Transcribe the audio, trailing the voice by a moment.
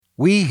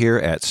We here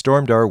at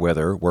Stormdar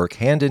Weather work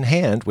hand in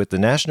hand with the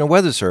National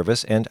Weather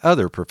Service and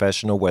other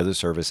professional weather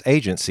service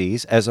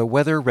agencies as a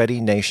Weather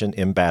Ready Nation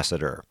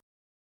ambassador.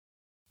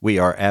 We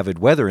are avid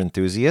weather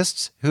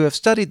enthusiasts who have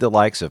studied the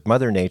likes of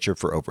Mother Nature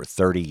for over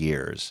 30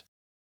 years.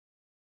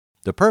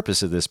 The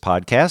purpose of this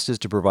podcast is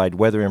to provide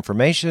weather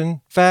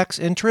information, facts,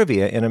 and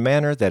trivia in a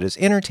manner that is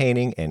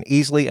entertaining and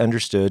easily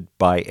understood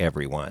by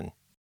everyone.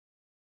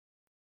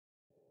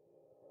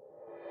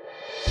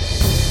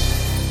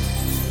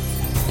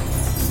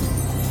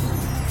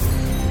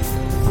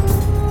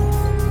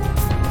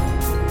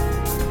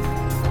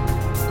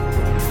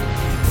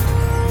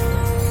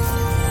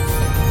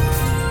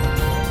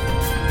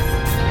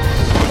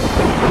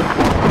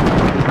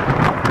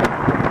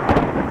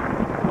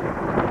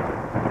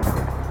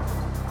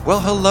 Well,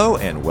 hello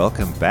and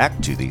welcome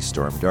back to the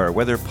Stormdar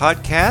Weather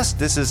Podcast.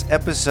 This is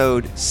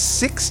episode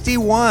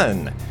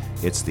 61.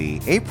 It's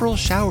the April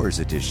Showers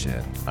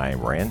edition. I'm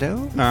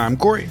Rando. I'm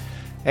Corey.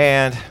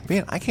 And,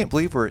 man, I can't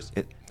believe we're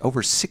at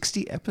over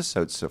 60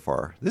 episodes so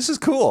far. This is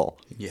cool.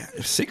 Yeah,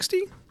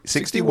 60?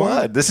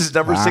 61. This is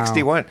number Wow.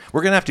 61.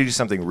 We're going to have to do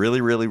something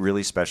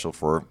really special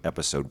for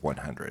episode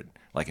 100.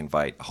 Like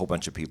invite a whole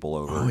bunch of people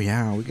over. Oh,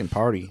 yeah, we can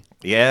party.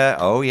 Yeah,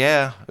 oh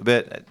yeah.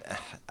 But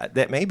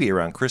that may be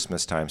around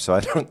Christmas time, so I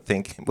don't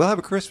think we'll have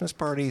a Christmas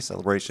party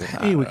celebration.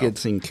 Hey, we could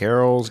sing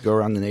carols, go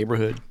around the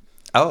neighborhood.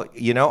 Oh,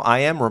 I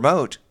am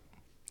remote.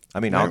 I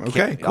mean,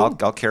 cool.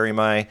 I'll carry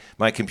my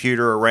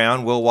computer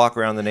around. We'll walk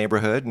around the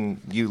neighborhood, and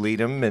you lead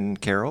them in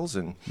carols.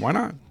 And Why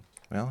not?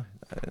 well,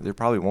 there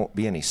probably won't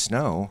be any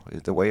snow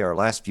the way our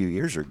last few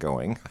years are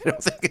going. I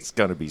don't think it's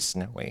going to be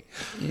snowy.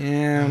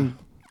 Yeah,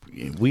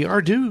 we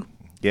are due.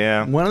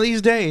 Yeah. One of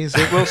these days,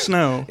 it will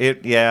snow.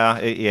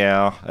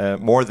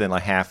 More than a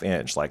half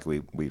inch like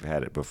we've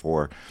had it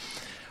before.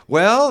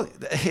 Well,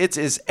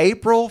 it's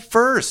April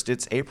 1st.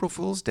 It's April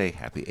Fool's Day.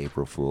 Happy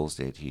April Fool's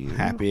Day to you.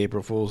 Happy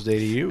April Fool's Day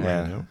to you.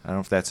 And Rando. I don't know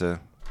if that's a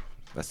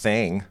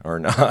thing or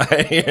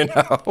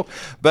not,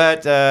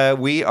 but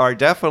we are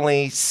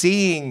definitely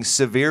seeing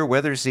severe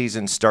weather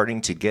season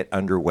starting to get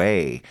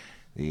underway.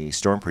 The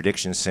Storm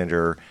Prediction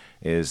Center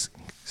is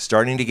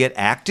starting to get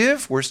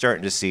active. We're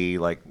starting to see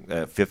like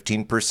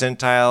 15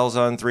 percentiles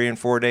on 3 and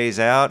 4 days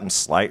out and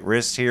slight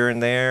risks here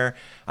and there.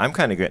 I'm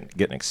kind of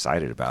getting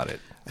excited about it.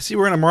 I see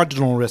we're in a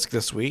marginal risk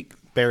this week.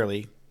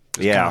 Barely.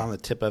 Just Yeah. kinda on the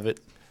tip of it.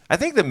 I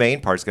think the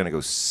main part's going to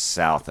go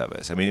south of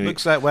us. I mean, It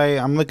looks that way.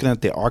 I'm looking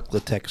at the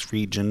Arklatex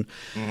region.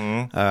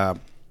 Mm-hmm.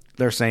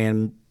 They're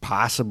saying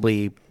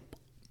possibly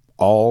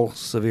all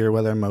severe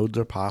weather modes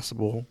are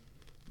possible.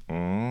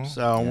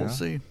 So we'll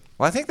see.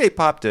 well, I think they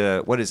popped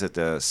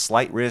the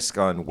slight risk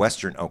on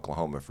western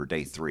Oklahoma for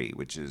day 3,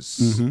 which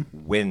is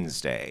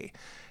Wednesday.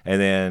 And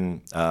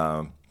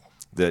then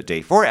the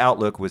day 4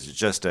 outlook was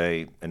just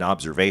an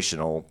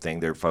observational thing.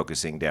 They're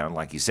focusing down,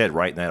 like you said,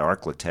 right in that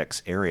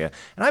Arklatex area.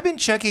 And I've been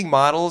checking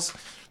models.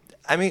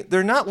 I mean,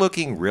 they're not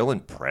looking real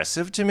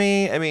impressive to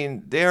me. I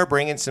mean, they are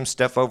bringing some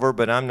stuff over,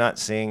 but I'm not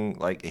seeing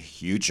like a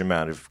huge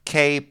amount of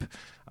CAPE.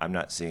 I'm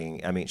not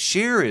seeing, I mean,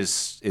 shear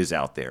is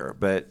out there,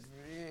 but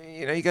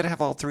you got to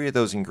have all 3 of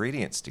those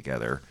ingredients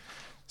together.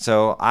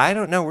 So I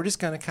don't know. We're just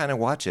going to kind of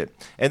watch it.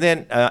 And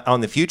then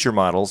on the future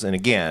models, and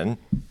again,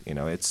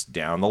 it's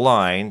down the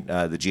line.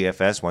 The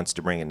GFS wants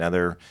to bring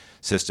another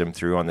system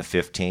through on the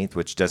 15th,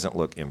 which doesn't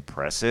look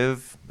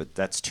impressive, but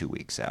that's 2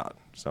 weeks out.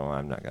 So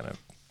I'm not going to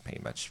pay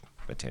much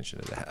attention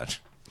to that.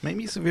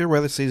 Maybe severe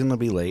weather season will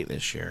be late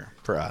this year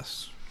for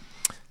us.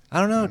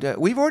 I don't know.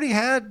 We've already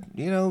had,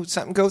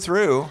 something go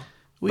through,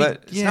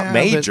 but it's not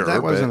major. But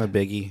that wasn't a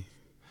biggie.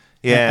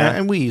 Yeah.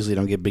 And we usually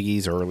don't get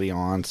biggies early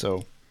on,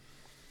 so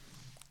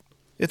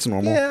it's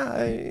normal.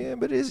 Yeah,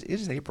 but it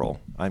is April.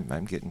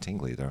 I'm getting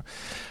tingly though.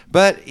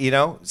 But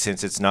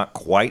since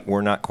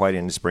we're not quite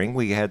into spring.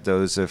 We had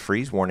those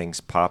freeze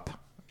warnings pop,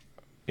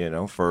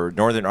 for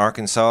northern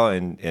Arkansas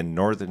and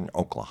northern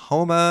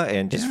Oklahoma,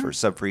 and just for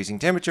sub-freezing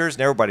temperatures.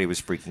 And everybody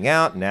was freaking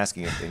out and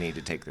asking if they need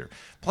to take their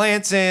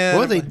plants in.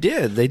 Well, they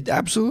did. They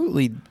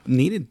absolutely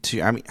needed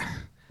to. I mean,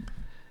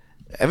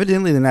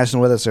 evidently, the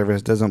National Weather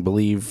Service doesn't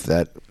believe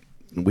that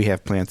we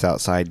have plants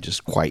outside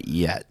just quite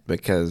yet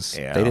because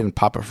they didn't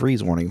pop a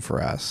freeze warning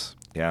for us.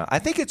 Yeah, I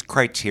think it's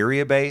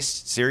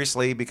criteria-based,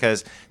 seriously,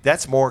 because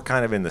that's more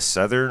kind of in the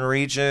southern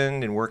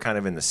region, and we're kind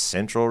of in the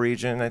central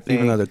region, I think.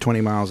 Even though they're 20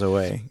 miles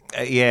away.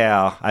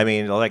 Yeah, I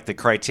mean, like the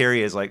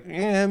criteria is like,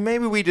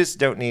 maybe we just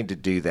don't need to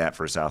do that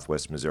for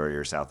southwest Missouri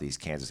or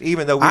southeast Kansas,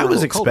 even though I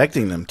was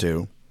expecting them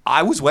to.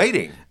 I was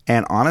waiting.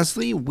 And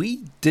honestly,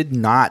 we did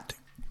not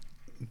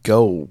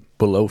go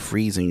below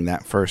freezing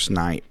that first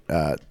night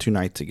 2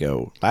 nights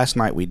ago. Last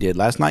night we did.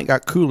 Last night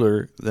got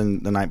cooler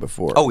than the night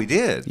before. Oh, we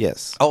did?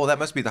 Yes. Oh, that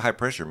must be the high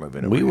pressure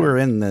moving. We were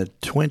in the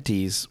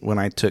 20s when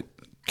I took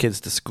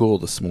kids to school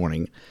this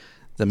morning.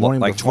 The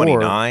morning like before,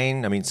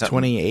 29? I mean, something.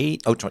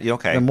 28. Oh,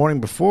 okay. The morning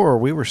before,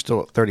 we were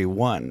still at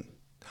 31.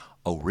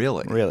 Oh,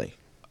 really? Really.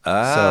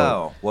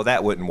 Oh, well,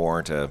 that wouldn't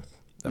warrant a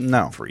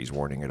No. freeze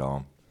warning at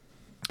all.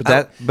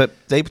 But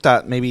they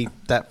thought maybe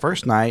that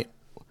first night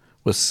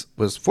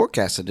was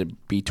forecasted to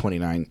be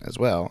 29 as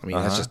well. I mean,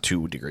 that's just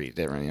 2 degrees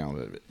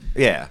different,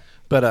 Yeah.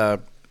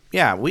 But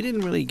yeah, we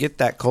didn't really get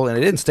that cold, and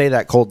it didn't stay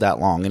that cold that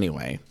long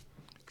anyway.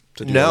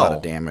 To do a lot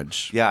of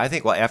damage. Yeah, I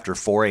think after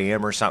 4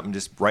 a.m. or something,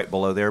 just right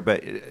below there.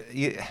 But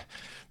it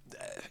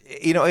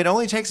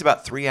only takes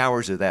about 3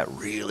 hours of that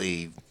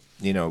really,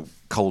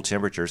 cold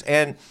temperatures.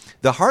 And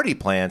the hardy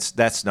plants,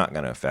 that's not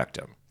going to affect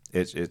them.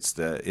 It's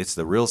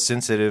the real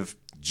sensitive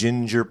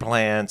ginger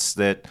plants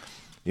that,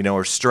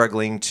 are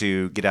struggling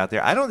to get out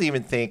there. I don't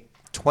even think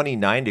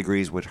 29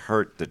 degrees would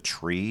hurt the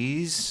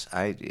trees.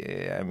 I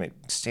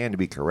stand to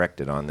be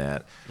corrected on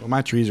that. Well,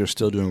 my trees are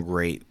still doing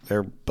great.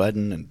 They're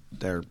budding and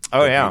they're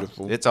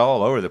beautiful. It's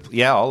all over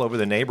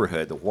the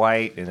neighborhood. The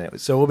white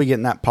so we'll be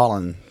getting that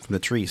pollen from the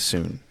trees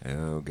soon.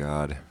 Oh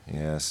God,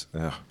 yes.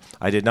 Ugh.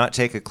 I did not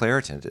take a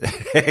Claritin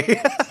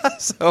today,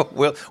 so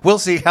we'll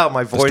see how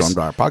my voice. The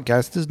Stormbriar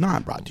podcast is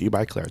not brought to you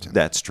by Claritin.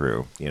 That's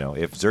true.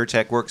 If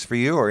Zyrtec works for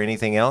you or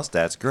anything else,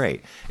 that's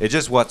great. It's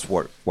just what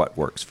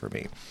works for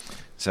me.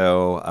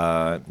 So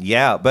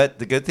but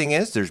the good thing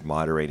is there's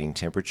moderating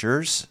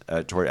temperatures.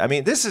 We're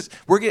in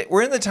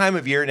the time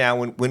of year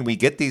now when we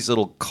get these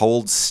little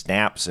cold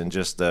snaps and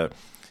just the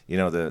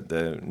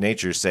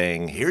nature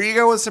saying, here you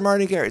go with some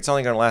Arctic air. It's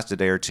only going to last a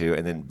day or two,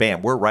 and then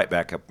bam, we're right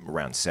back up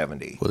around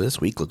 70. Well,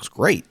 this week looks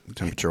great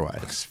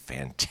temperature-wise. Looks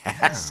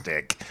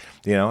fantastic.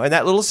 Yeah. And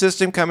that little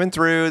system coming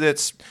through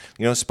that's,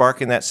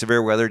 sparking that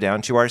severe weather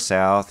down to our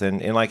south.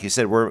 And like you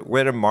said, we're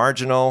at a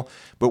marginal,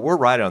 but we're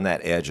right on that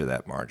edge of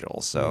that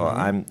marginal. So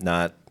I'm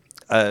not,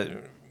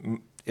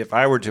 if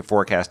I were to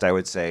forecast, I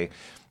would say,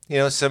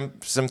 some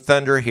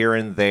thunder here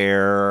and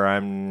there.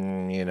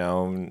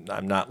 I'm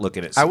not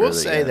looking at. I will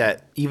say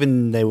that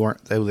even they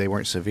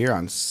weren't severe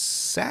on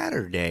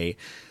Saturday.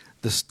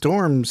 The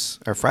storms,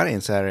 or Friday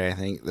and Saturday, I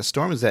think, the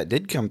storms that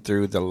did come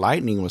through, the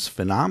lightning was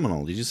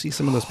phenomenal. Did you see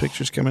some of those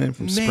pictures coming in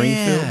from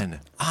Springfield?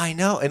 I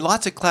know, and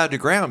lots of cloud to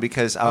ground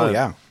because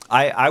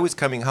I was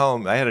coming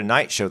home. I had a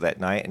night show that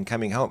night, and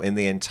coming home, and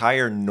the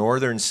entire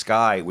northern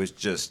sky was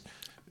just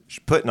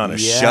putting on a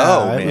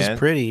show, man. It was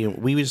pretty.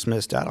 We just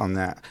missed out on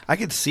that. I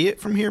could see it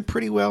from here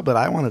pretty well, but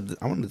I wanted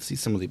to see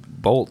some of the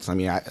bolts. I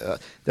mean,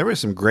 there were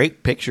some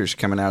great pictures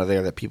coming out of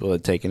there that people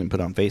had taken and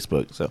put on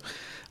Facebook. So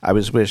I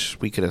wish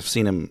we could have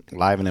seen them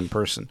live and in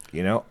person.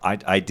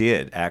 I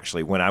did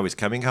actually when I was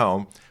coming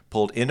home.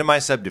 Pulled into my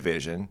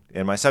subdivision.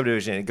 In my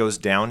subdivision, it goes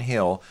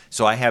downhill,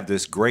 so I have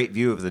this great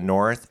view of the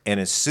north. And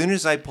as soon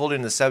as I pulled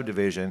into the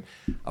subdivision,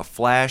 a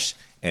flash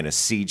and a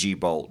CG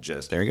bolt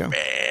just there you go,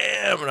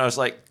 bam! And I was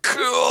like,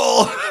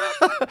 cool.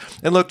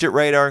 And looked at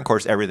radar, and of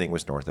course, everything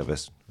was north of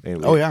us.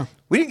 Anyway,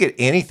 we didn't get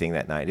anything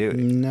that night, did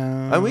we?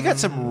 No, we got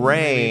some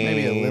rain,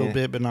 maybe a little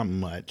bit, but not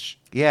much.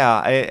 Yeah,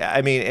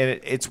 I mean,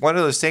 and it's one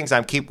of those things.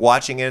 I keep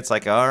watching it. It's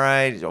like, all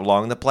right,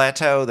 along the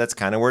plateau, that's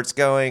kind of where it's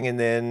going, and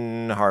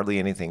then hardly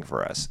anything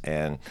for us.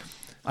 And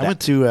I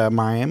went to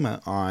Miami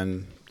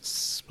on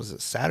was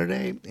it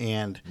Saturday,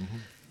 and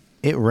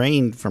it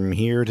rained from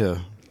here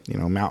to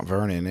Mount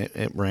Vernon.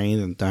 It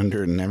rained and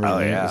thundered and everything. Oh,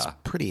 yeah. It was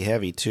pretty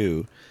heavy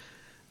too.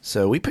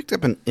 So we picked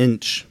up an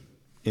inch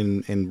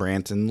in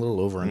Branton, a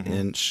little over an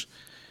inch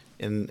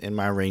in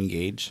my rain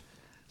gauge.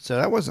 So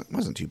that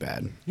wasn't too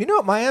bad. You know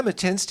what Miami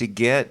tends to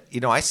get?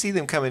 I see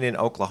them coming in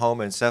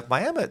Oklahoma and stuff.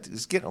 Miami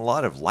is getting a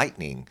lot of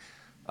lightning,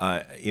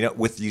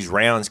 with these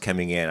rounds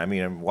coming in. I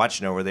mean, I'm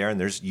watching over there, and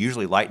there's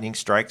usually lightning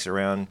strikes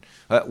around.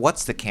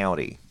 What's the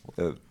county?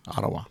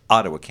 Ottawa.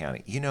 Ottawa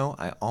County.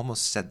 I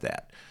almost said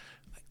that.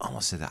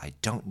 I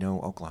don't know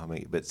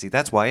Oklahoma. But see,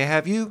 that's why I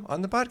have you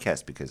on the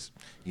podcast, because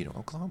you know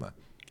Oklahoma.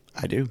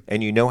 I do.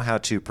 And you know how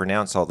to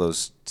pronounce all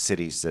those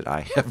cities that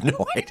I have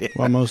no idea.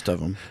 Well, most of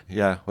them.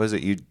 Yeah. What is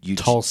it? You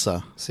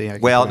Tulsa. See,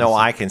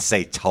 I can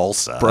say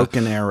Tulsa.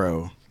 Broken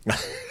Arrow.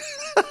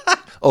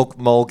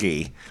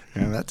 Okmulgee.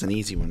 Yeah, that's an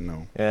easy one,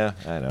 though. Yeah,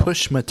 I know.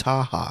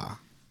 Pushmataha.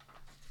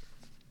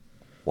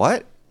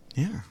 What?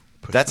 Yeah.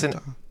 That's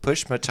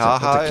Pushmataha.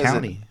 That's a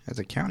county. That's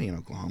a county in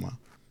Oklahoma.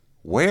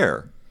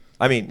 Where?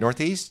 I mean,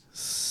 northeast?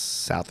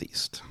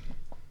 Southeast.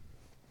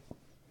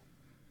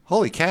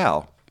 Holy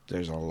cow.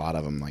 There's a lot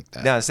of them like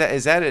that. Now, is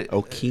that it?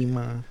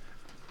 Okima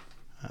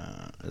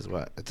is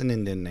what? It's an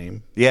Indian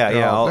name. Yeah,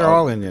 they're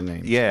all Indian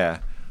names. Yeah.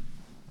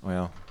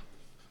 Well,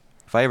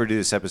 if I ever do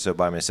this episode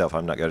by myself,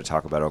 I'm not going to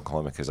talk about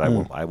Oklahoma because I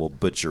will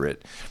butcher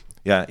it.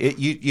 Yeah,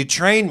 you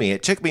trained me.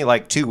 It took me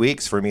like 2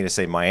 weeks for me to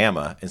say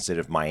Miami instead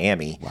of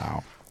Miami.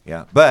 Wow.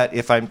 Yeah, but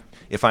if I'm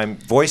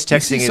voice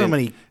texting, you see so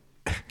many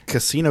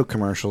casino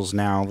commercials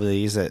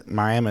nowadays that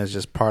Miami is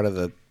just part of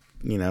the,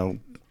 you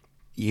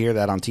hear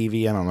that on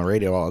TV and on the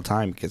radio all the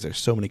time because there's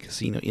so many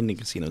Indian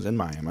casinos in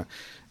Miami,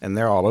 and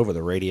they're all over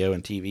the radio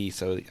and TV.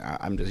 So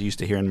I'm just used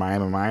to hearing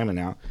Miami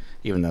now,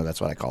 even though that's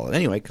what I call it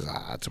anyway because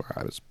that's where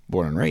I was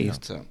born and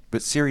raised. So,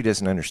 but Siri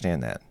doesn't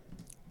understand that.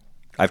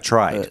 I've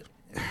tried.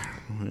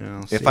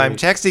 If I'm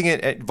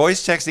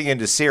voice texting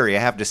into Siri, I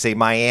have to say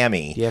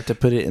Miami. You have to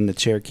put it in the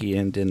Cherokee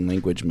Indian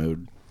language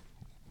mode.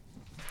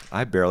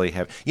 I barely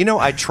have.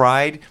 I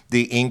tried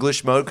the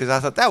English mode because I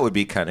thought that would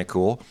be kind of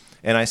cool.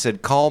 And I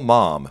said, call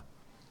mom.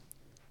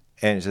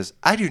 And it says,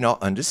 I do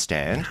not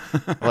understand.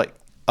 I'm like,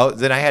 oh,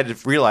 then I had to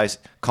realize,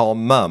 call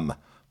Mum.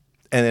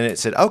 And then it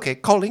said, okay,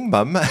 calling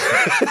Mum.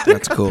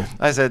 That's cool.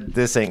 I said,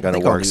 this ain't going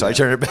to work. So I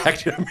turned it back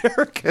to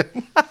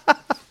American.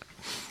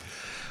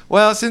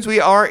 Well, since we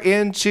are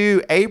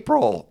into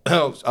April.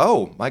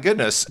 Oh my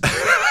goodness.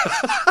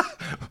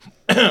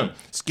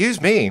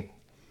 Excuse me.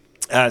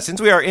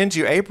 Since we are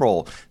into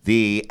April,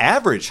 the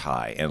average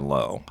high and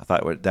low, I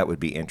thought that would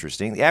be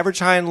interesting. The average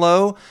high and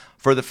low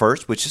for the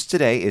first, which is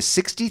today, is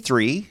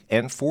 63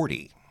 and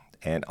 40.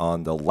 And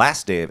on the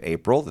last day of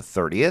April, the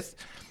 30th,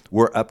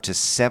 we're up to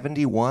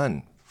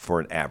 71 for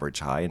an average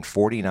high and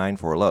 49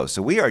 for a low.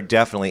 So we are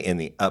definitely in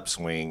the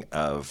upswing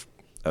of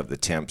the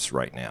temps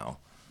right now.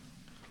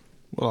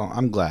 Well,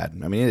 I'm glad.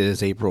 I mean, it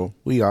is April.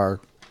 We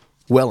are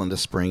well into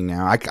spring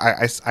now.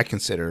 I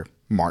consider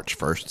March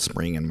 1st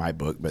spring in my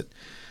book, but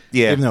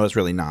even though it's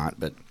really not.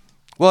 But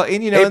well,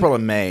 and April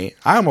and May,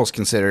 I almost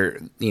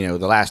consider the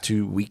last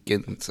 2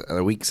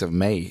 weeks of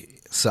May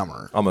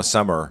summer. Almost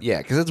summer. Yeah,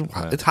 because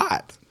it's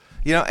hot.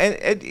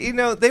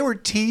 And they were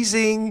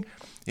teasing,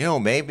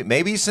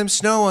 maybe some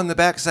snow on the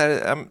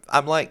backside.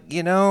 I'm like,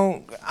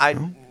 I'm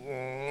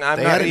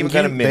not even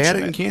going to mention it. They had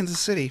it in Kansas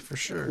City for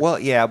sure. Well,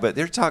 yeah, but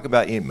they're talking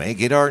about it may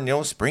get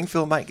our,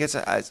 Springfield might get.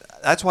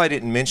 That's why I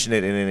didn't mention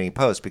it in any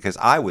post, because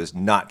I was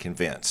not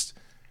convinced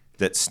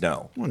that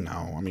snow. Well,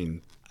 no, I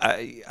mean,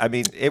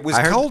 it was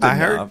cold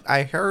enough.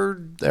 I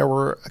heard there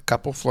were a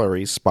couple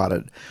flurries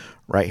spotted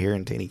right here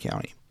in Taney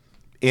County.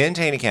 In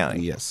Taney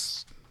County,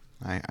 yes,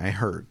 I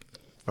heard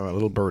from a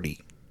little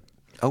birdie.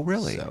 Oh,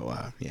 really?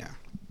 So, yeah.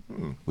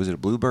 Was it a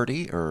blue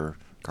birdie or?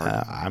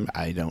 I'm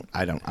not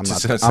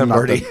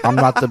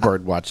the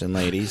bird watching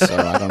lady, so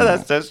I don't know.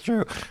 That's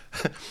true.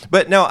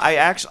 But no, I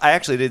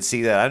actually did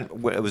see that.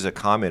 It was a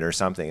comment or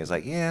something. It's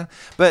like, yeah,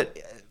 but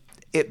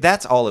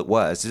that's all it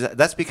was.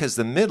 That's because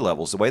the mid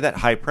levels, the way that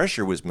high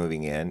pressure was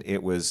moving in,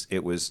 it was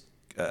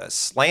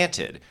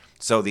slanted.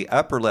 So the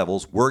upper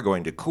levels were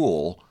going to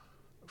cool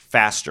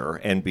faster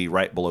and be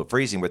right below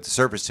freezing, but the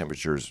surface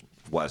temperatures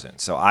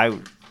wasn't. So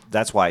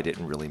that's why I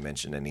didn't really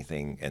mention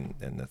anything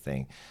in the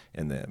thing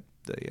in the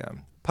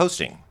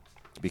posting,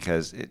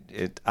 because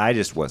I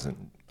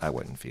wasn't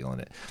feeling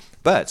it.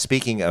 But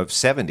speaking of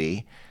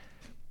 70,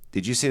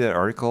 did you see that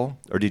article,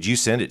 or did you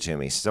send it to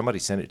me? Somebody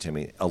sent it to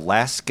me.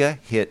 Alaska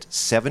hit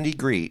 70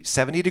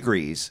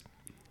 degrees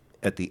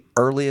at the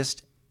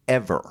earliest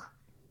ever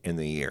in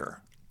the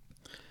year.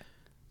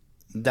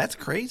 That's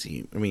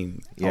crazy. I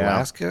mean,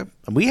 Alaska,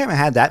 we haven't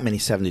had that many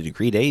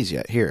 70-degree days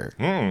yet here.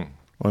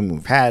 When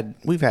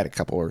we've had a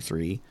couple or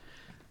three.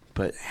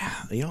 But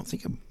you don't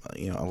think of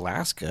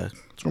Alaska.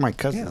 It's where my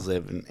cousins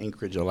live, in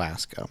Anchorage,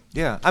 Alaska.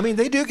 Yeah, I mean,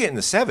 they do get in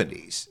the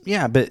 70s.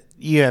 Yeah, but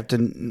you have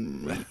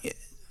to.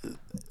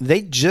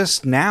 They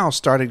just now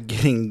started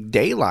getting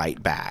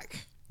daylight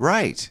back.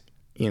 Right.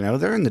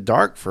 They're in the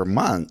dark for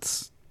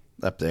months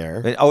up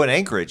there. Oh, in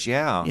Anchorage,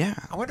 yeah. Yeah.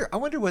 I wonder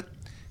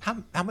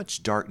how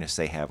much darkness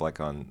they have, like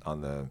on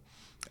the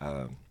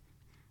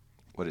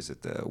what is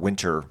it, the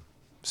winter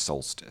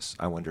solstice.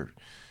 I wonder.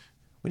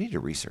 We need to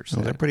research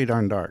that. They're pretty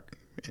darn dark.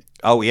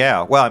 Oh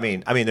yeah. Well, I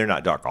mean they're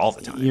not dark all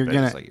the time. You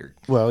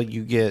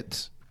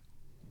get.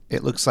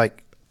 It looks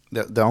like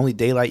the only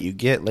daylight you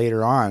get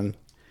later on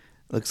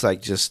looks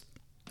like dusk,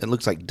 and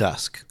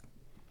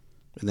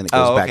then it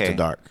goes back to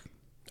dark.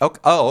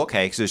 Oh,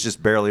 okay. So it's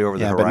just barely over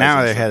the horizon. But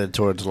now they're headed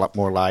towards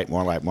more light.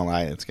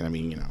 It's going to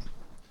be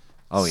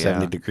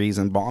 70 degrees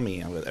and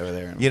balmy over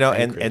there.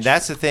 And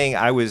that's the thing.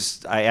 I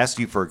asked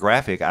you for a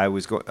graphic.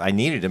 I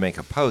needed to make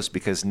a post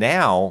because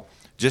now,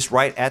 just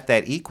right at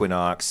that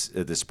equinox,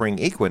 the spring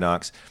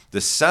equinox,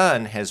 the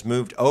sun has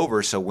moved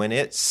over. So when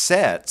it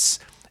sets,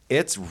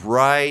 it's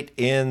right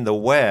in the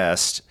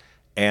west.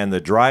 And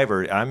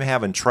I'm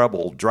having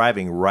trouble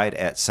driving right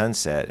at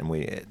sunset. And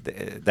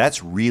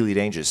that's really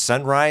dangerous.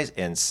 Sunrise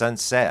and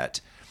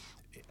sunset.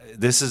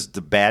 This is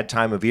the bad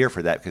time of year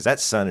for that, because that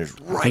sun is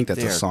right there. I think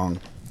that's a song.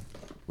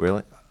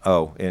 Really?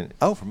 Oh,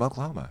 from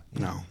Oklahoma.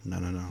 No.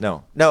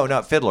 No,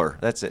 not Fiddler.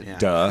 That's it. Yeah.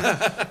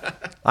 Duh.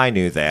 I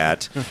knew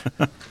that.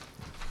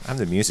 I'm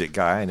the music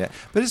guy,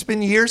 but it's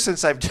been years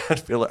since I've done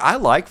Fiddler. I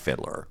like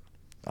Fiddler.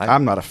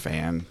 I'm not a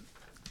fan.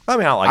 I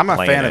mean, I'm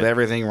a fan of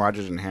everything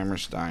Rodgers and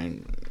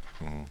Hammerstein.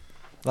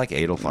 Like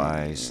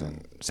Edelweiss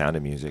and Sound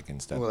of Music and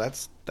stuff. Well,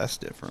 that's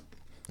different.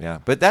 Yeah,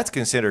 but that's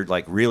considered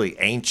like really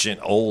ancient,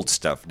 old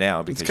stuff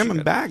now. Because it's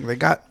coming back. They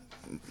got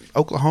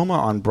Oklahoma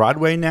on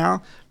Broadway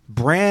now.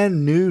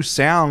 Brand new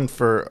sound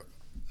for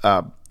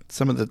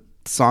some of the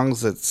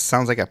songs that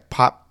sounds like a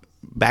pop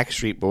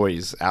Backstreet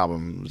Boys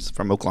albums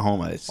from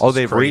Oklahoma.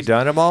 They've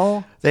redone them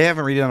all? They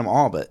haven't redone them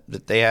all, but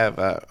they have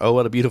 "Oh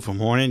What a Beautiful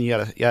Morning."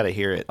 You gotta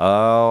hear it.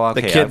 Oh,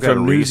 okay. The kid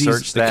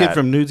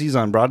from Newsies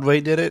on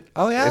Broadway did it.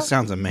 Oh yeah, it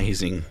sounds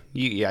amazing.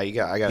 I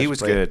got. He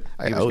was good.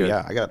 I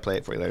gotta play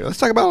it for you later. Let's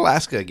talk about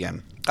Alaska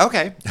again.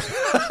 Okay.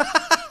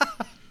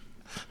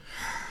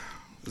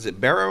 Is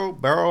it Barrow?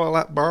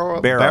 Yeah,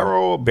 Barrow.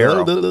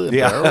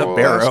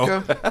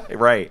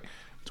 Right.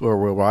 It's where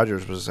Will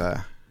Rogers was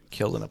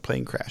killed in a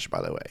plane crash,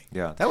 by the way.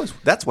 Yeah,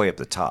 that's way up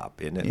the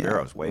top, isn't it? Yeah.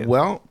 Barrow's way up.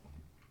 Well,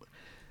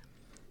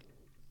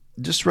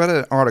 just read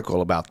an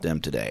article about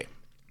them today,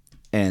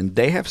 and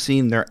they have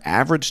seen their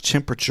average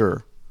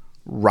temperature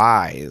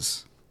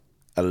rise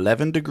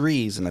 11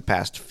 degrees in the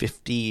past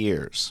 50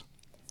 years.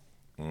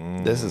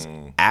 This is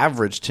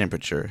average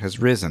temperature has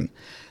risen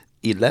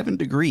 11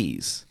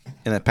 degrees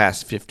in the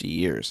past 50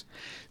 years.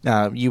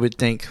 Now, you would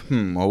think,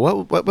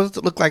 well, what does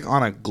it look like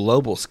on a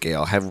global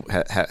scale?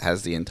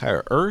 Has the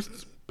entire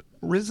Earth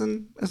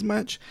risen as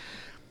much?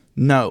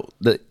 No.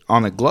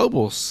 On a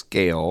global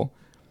scale,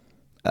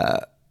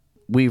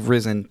 we've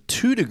risen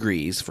 2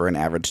 degrees for an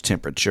average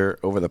temperature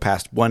over the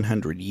past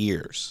 100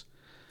 years.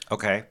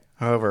 Okay.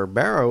 However,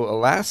 Barrow,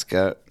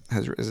 Alaska,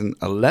 has risen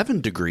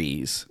 11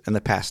 degrees in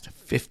the past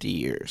 50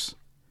 years.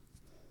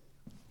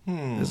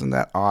 Isn't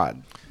that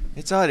odd?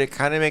 It's odd. It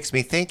kind of makes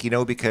me think,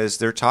 because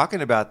they're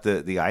talking about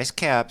the ice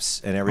caps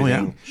and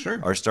everything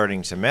are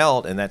starting to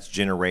melt, and that's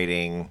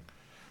generating,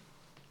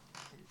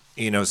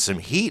 some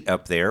heat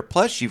up there.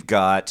 Plus, you've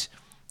got,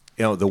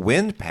 the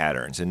wind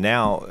patterns. And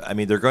now,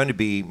 they're going to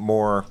be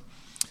more,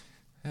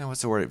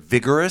 what's the word?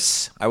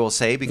 Vigorous, I will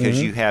say,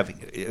 because you have,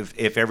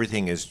 if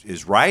everything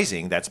is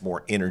rising, that's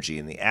more energy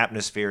in the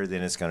atmosphere.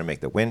 Then it's going to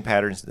make the wind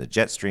patterns and the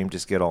jet stream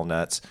just get all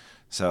nuts.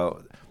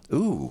 So,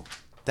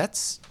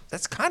 that's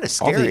kind of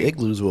scary. All the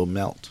igloos will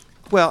melt.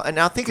 Well, and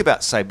now think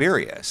about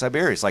Siberia.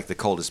 Siberia is like the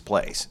coldest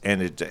place,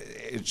 and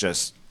it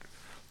just,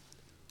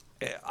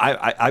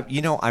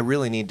 I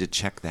really need to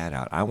check that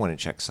out. I want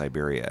to check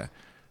Siberia.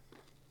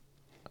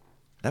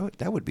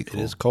 That would be cool.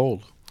 It is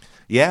cold.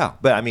 Yeah,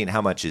 but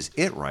how much is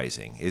it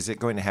rising? Is it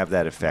going to have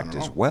that effect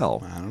as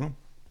well? I don't know.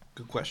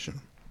 Good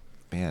question.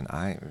 Man,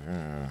 I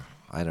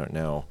don't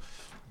know.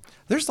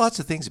 There's lots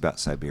of things about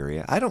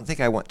Siberia. I don't think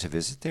I want to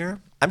visit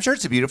there. I'm sure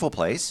it's a beautiful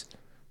place,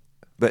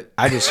 but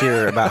I just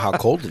hear about how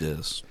cold it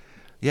is.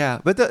 Yeah,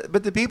 but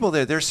the people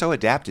there, they're so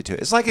adapted to it.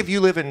 It's like if you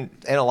live in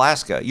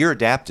Alaska, you're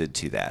adapted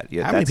to that.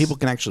 Yeah, how many people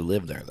can actually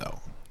live there, though?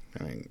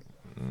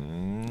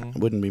 It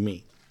wouldn't be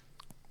me.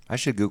 I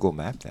should Google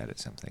map that at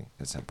some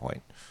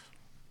point.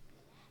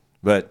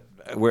 But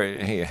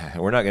we're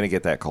not going to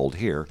get that cold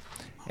here.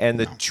 And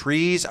the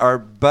trees are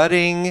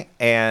budding,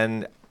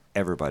 and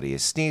everybody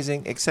is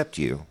sneezing except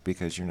you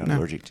because you're not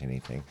allergic to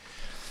anything.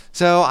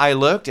 So I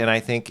looked, and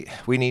I think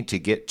we need to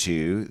get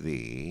to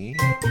the...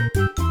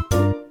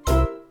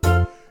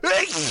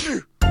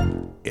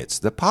 It's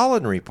the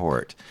pollen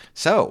report.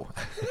 So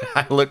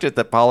I looked at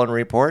the pollen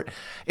report.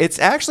 It's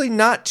actually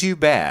not too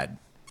bad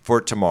for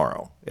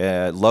tomorrow.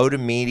 Low to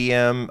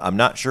medium. I'm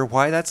not sure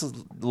why that's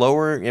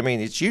lower.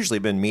 It's usually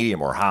been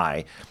medium or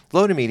high.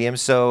 Low to medium,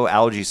 so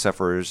allergy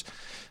sufferers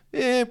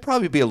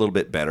probably be a little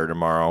bit better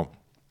tomorrow.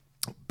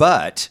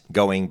 But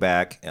going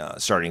back,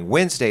 starting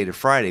Wednesday to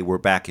Friday, we're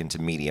back into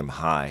medium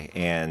high.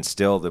 And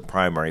still the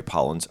primary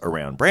pollens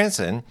around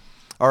Branson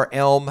are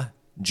elm,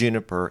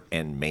 juniper,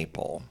 and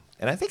maple.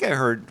 And I think I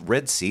heard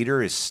red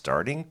cedar is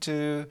starting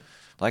to...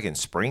 Like in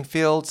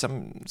Springfield,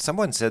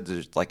 someone said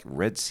there's like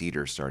red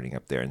cedar starting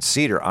up there. And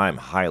cedar, I'm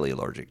highly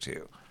allergic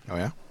to. Oh,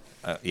 yeah?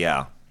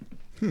 Yeah.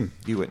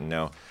 You wouldn't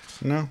know.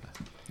 No.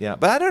 Yeah,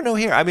 but I don't know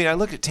here. I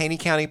looked at Taney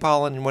County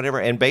pollen and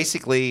whatever, and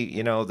basically,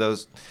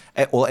 those...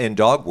 Well, and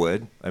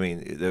dogwood,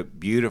 the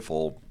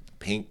beautiful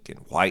pink and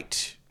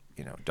white,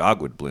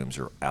 dogwood blooms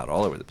are out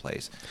all over the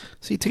place.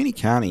 See, Taney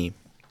County,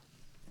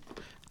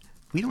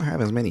 we don't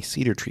have as many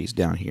cedar trees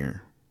down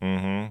here.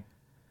 Mm-hmm.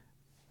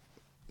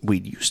 We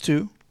used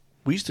to.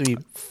 We used to be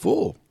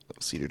full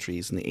of cedar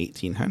trees in the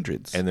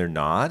 1800s. And they're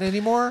not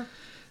anymore?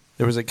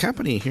 There was a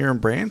company here in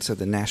Branson,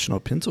 the National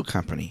Pencil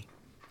Company.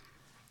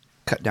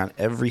 Cut down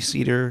every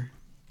cedar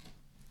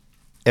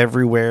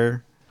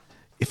everywhere.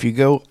 If you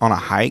go on a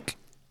hike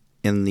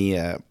in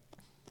the,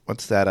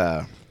 what's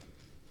that?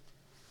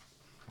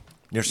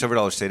 Near Silver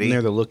Dollar City?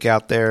 Near the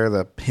lookout there,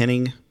 the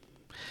Penning.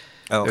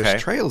 Oh, okay.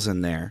 There's trails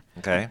in there.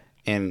 Okay.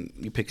 And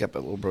you pick up a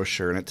little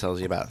brochure and it tells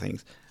you about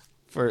things.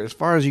 For as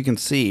far as you can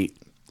see,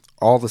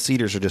 all the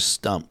cedars are just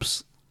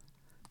stumps.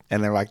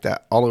 And they're like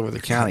that all over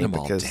the county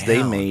because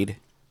they made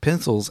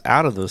pencils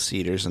out of those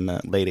cedars in the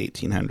late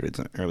 1800s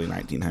and early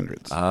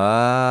 1900s.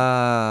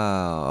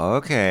 Oh,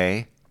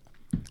 okay.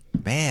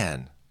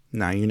 Man.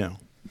 Now you know.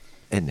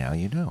 And now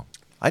you know.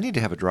 I need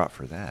to have a drop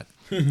for that.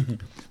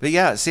 But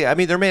yeah, see,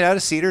 they're made out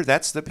of cedar.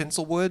 That's the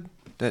pencil wood.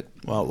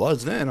 Well, it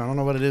was then. I don't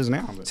know what it is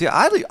now. But. See,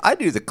 I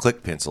do the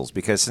click pencils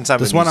because since I'm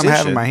this a musician... This one I'm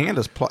having in my hand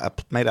is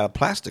made out of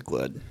plastic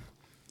wood.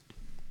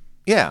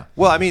 Yeah.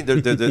 Well,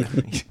 they're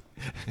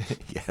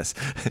yes.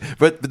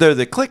 But they're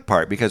the click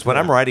part because when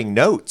I'm writing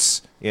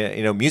notes,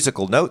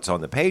 musical notes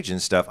on the page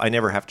and stuff, I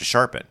never have to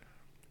sharpen.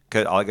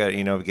 Because all I got,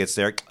 it gets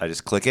there, I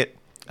just click it,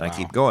 and I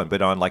keep going.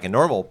 But on like a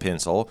normal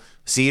pencil,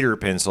 cedar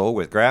pencil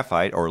with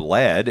graphite or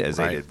lead, as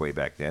they did way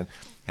back then,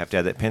 have to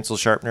have that pencil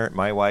sharpener.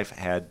 My wife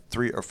had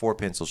 3 or 4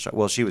 pencil sharpeners.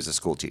 Well, she was a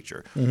school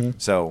teacher. Mm-hmm.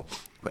 So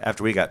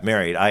after we got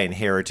married, I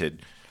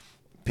inherited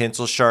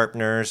pencil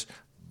sharpeners,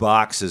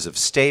 boxes of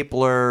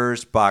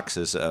staplers,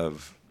 boxes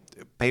of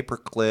paper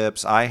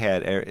clips. I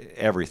had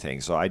everything.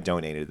 So I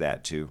donated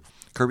that to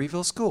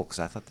Kirbyville School because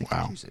I thought they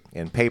could use it.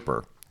 And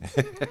paper.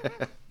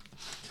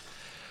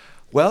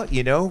 Well,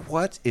 you know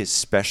what is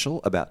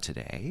special about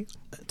today?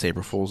 It's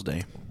April Fool's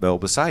Day. Well,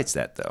 besides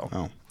that, though.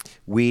 Oh.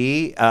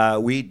 We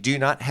do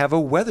not have a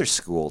weather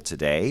school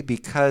today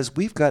because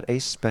we've got a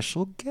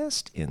special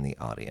guest in the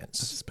audience.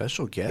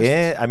 Special guest?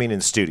 In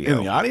the studio.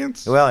 In the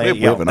audience? Well, we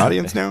have an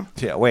audience now?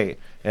 Yeah, wait.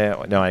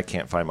 No, I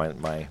can't find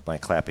my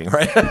clapping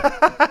right.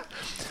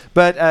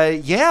 But,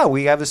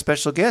 we have a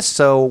special guest,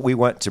 so we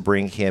want to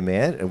bring him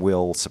in, and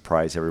we'll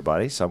surprise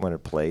everybody. So I'm going to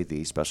play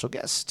the special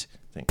guest.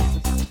 Thank you.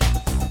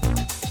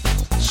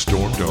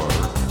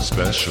 Stormdar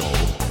special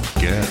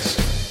guest.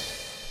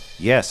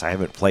 Yes, I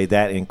haven't played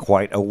that in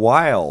quite a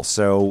while.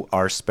 So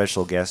our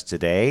special guest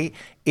today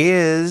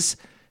is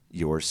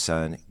your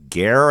son,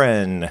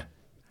 Garen.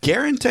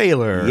 Garen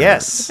Taylor.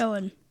 Yes. How's it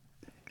going?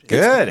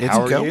 Good.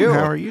 How are you?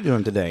 How are you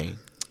doing today?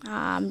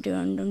 I'm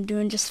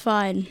doing just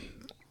fine.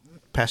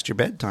 Past your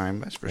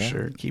bedtime, that's for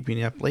sure. Keeping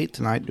you up late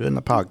tonight doing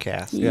the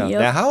podcast. Yeah. Yep.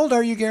 Now, how old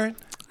are you, Garen?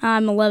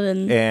 I'm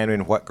 11. And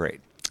in what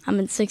grade? I'm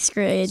in 6th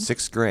grade.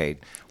 6th grade.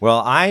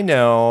 Well, I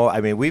know,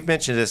 we've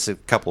mentioned this a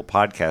couple of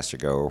podcasts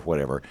ago or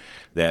whatever,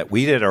 that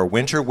we did our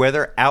winter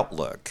weather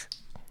outlook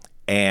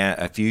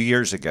a few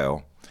years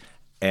ago,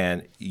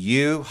 and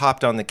you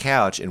hopped on the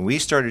couch and we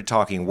started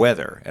talking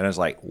weather, and I was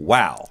like,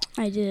 wow.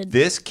 I did.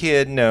 This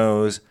kid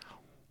knows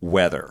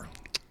weather.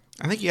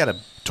 I think you had a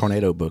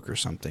tornado book or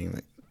something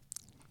that,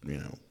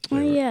 Oh,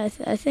 yeah,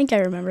 I think I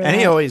remember that. And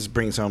he always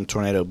brings home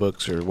tornado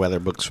books or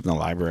weather books from the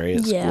library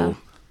at school.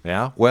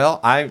 Yeah.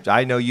 Well,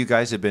 I know you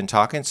guys have been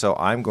talking, so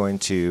I'm going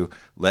to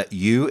let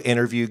you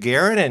interview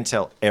Garen and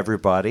tell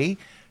everybody.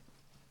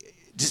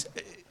 Just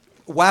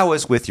wow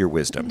us with your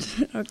wisdom.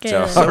 Okay.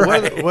 So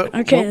then.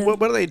 what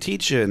do they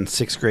teach you in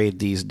 6th grade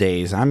these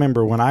days? I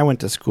remember when I went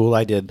to school,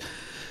 I did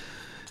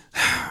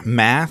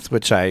math,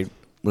 which I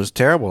was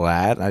terrible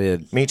at. I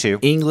did Me too.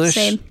 English.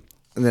 Same.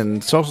 And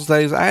then social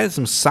studies. I had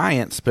some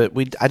science, but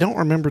I don't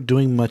remember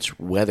doing much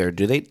weather.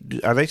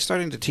 Are they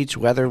starting to teach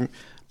weather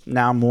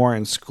now more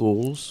in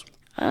schools?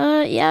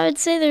 Yeah, I would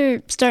say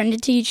they're starting to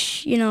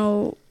teach,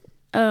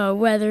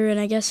 weather and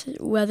I guess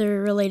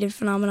weather-related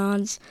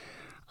phenomenons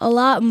a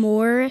lot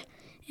more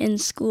in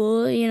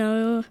school,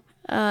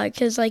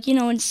 because,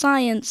 in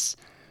science,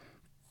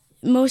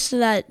 most of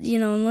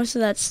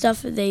that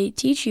stuff that they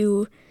teach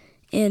you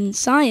in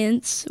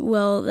science,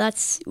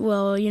 that's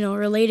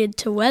related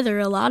to weather.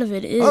 A lot of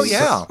it is. Oh,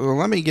 yeah. Well,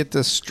 let me get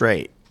this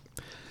straight.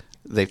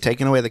 They've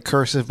taken away the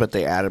cursive, but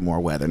they added more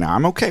weather. Now,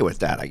 I'm okay with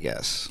that, I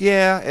guess.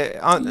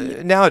 Yeah.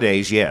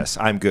 Nowadays, yes,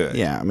 I'm good.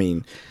 Yeah,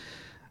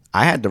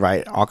 I had to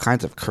write all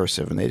kinds of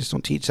cursive, and they just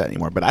don't teach that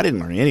anymore. But I didn't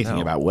learn anything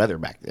about weather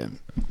back then.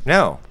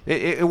 No.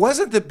 It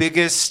wasn't the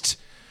biggest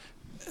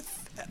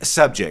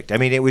subject.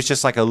 It was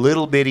just like a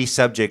little bitty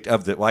subject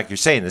of like you're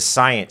saying, the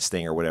science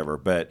thing or whatever.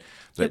 But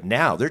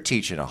now they're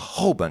teaching a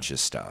whole bunch of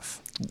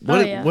stuff.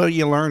 What do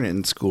you learn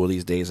in school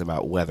these days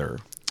about weather?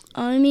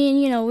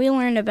 We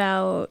learned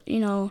about,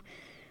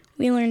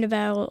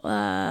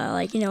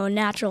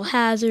 natural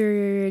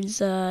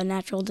hazards,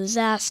 natural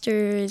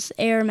disasters,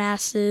 air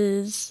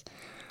masses,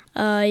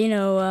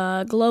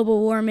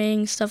 global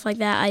warming, stuff like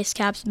that, ice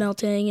caps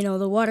melting,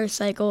 the water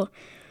cycle.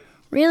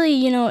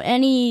 Really,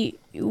 any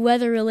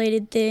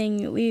weather-related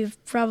thing we've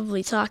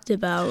probably talked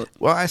about.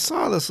 Well, I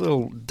saw this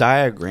little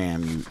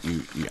diagram,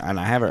 you and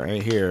I have it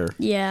right here.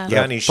 Yeah.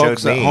 Yeah, and he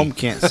folks showed at me. home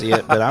can't see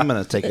it, but I'm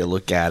going to take a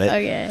look at it.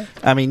 Okay.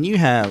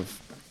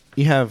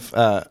 You have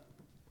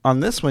on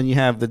this one, you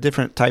have the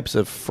different types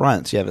of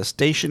fronts. You have a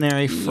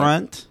stationary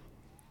front,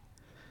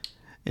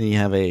 and you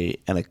have an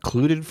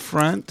occluded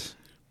front.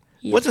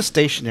 Yep. What's a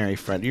stationary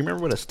front? Do you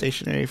remember what a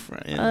stationary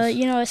front is?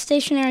 A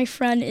stationary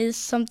front is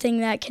something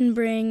that can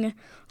bring a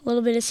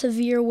little bit of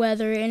severe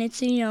weather, and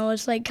it's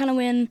like kind of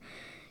when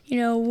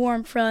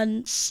warm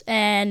fronts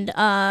and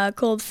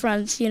cold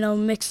fronts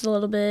mix a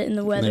little bit in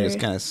the weather. And they just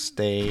kind of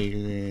stay.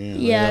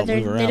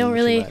 They don't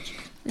really.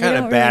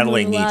 Kind of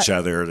battling each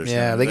other.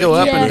 Yeah, they go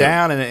up and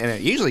down, and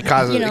it usually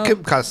causes. It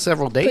could cause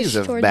several days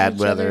of bad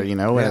weather. other.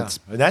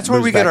 And that's where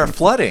we get our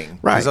flooding.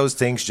 Right. Because those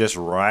things just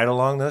ride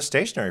along those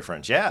stationary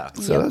fronts. Yeah.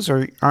 So those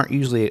aren't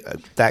usually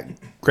that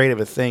great of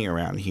a thing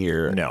around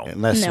here. No.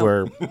 Unless No.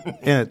 we're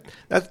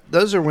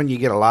those are when you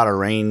get a lot of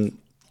rain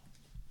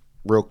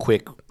real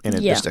quick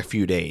in just a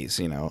few days.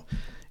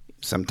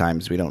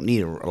 Sometimes we don't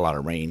need a lot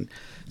of rain.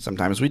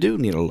 Sometimes we do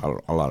need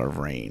a lot of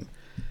rain.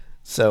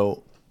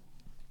 So.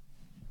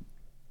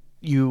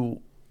 Did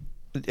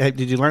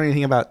you learn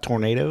anything about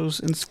tornadoes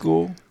in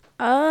school?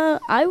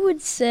 I would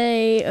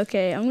say,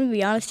 okay, I'm going to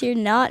be honest here,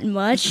 not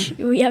much.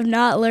 We have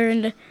not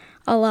learned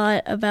a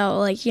lot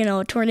about,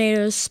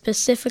 tornadoes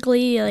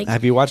specifically.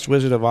 Have you watched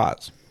Wizard of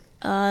Oz?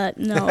 No.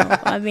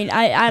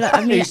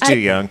 He's too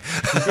young.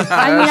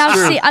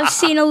 I've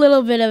seen a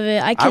little bit of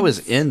it. I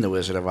was in the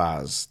Wizard of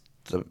Oz.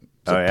 The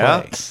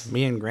yeah? play.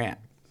 Me and Grant.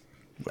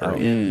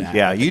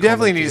 Yeah, you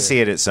definitely need to see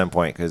it at some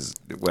point because,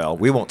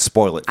 we won't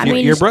spoil it.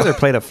 Your brother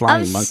played a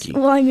flying monkey.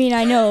 Well,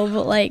 I know,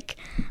 but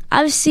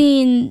I've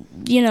seen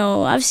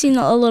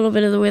a little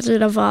bit of the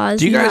Wizard of Oz.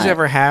 Do you guys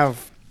ever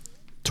have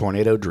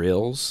tornado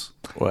drills?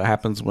 What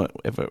happens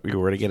if you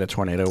were to get a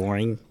tornado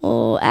warning?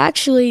 Well,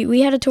 actually,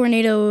 we had a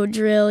tornado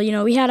drill. You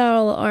know, we had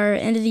all our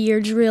end of the year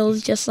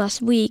drills just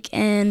last week,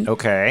 and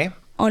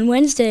on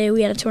Wednesday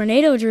we had a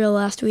tornado drill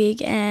last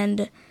week,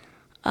 and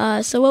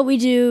so what we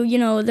do, you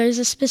know, there's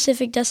a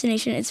specific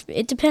destination.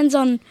 It depends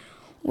on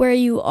where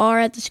you are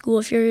at the school.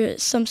 If you're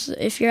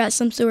at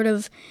some sort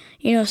of,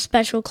 you know,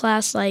 special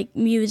class like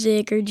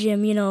music or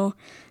gym, you know,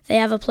 they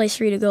have a place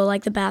for you to go,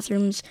 like the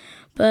bathrooms.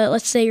 But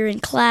let's say you're in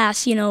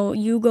class, you know,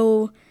 you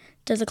go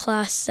to the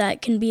class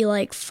that can be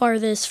like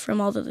farthest from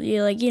all the,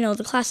 like, you know,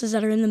 the classes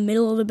that are in the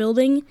middle of the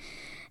building,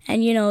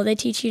 and, you know, they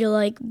teach you to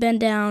like bend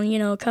down, you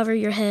know, cover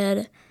your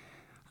head.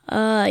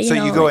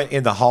 You go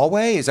in the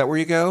hallway? Is that where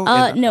you go?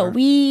 No,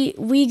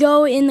 we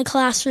go in the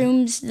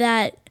classrooms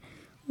that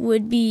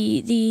would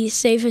be the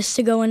safest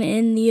to go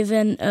in the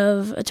event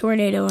of a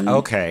tornado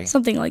and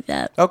something like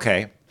that.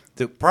 Okay.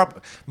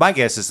 My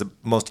guess is the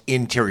most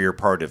interior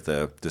part of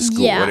the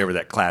school, whatever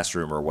that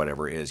classroom or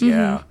whatever is.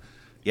 Mm-hmm.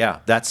 Yeah,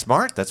 that's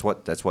smart. That's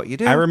what you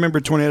do. I remember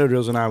tornado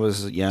drills when I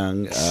was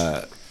young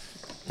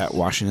at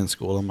Washington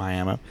School in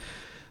Miami.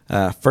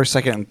 First,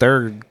 second, and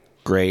third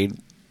grade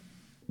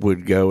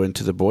would go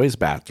into the boys'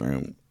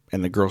 bathroom,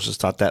 and the girls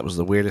just thought that was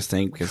the weirdest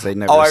thing because they'd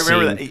never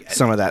seen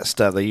some of that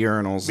stuff, the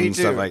urinals and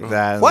stuff like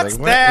that. What's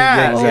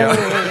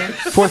that?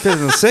 Fourth,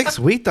 fifth, and sixth,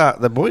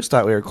 the boys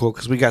thought we were cool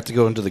because we got to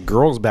go into the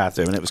girls'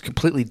 bathroom, and it was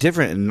completely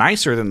different and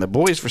nicer than the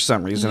boys for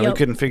some reason. We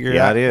couldn't figure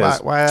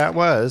out why that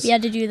was. We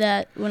had to do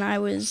that when I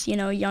was, you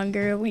know,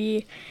 younger.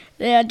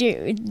 They had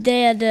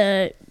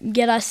to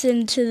get us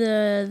into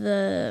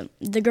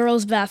the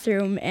girls'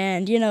 bathroom,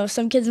 and, you know,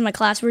 some kids in my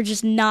class were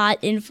just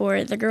not in for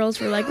it. The girls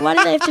were like, "Why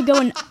do they have to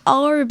go in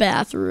our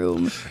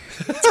bathroom?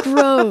 It's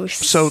gross."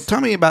 So tell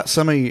me about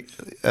some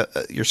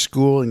of your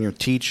school and your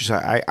teachers.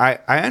 I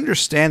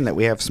understand that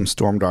we have some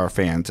Stormdar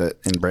fans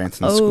in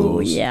Branson schools. Oh,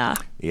 yeah.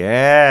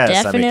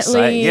 Yes, definitely. I'm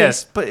excited.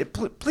 Yes,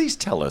 but please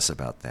tell us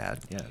about that.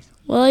 Yes.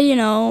 Well, you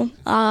know,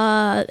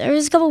 there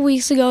was a couple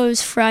weeks ago. It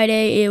was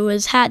Friday. It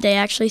was Hat Day,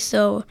 actually.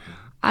 So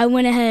I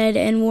went ahead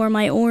and wore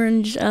my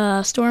orange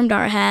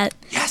Stormdar hat.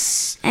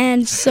 Yes.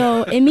 And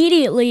so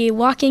immediately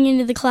walking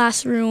into the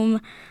classroom,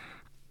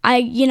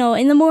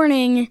 in the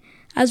morning,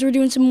 as we're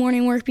doing some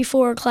morning work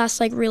before class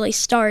like really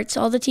starts,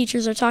 all the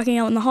teachers are talking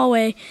out in the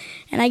hallway,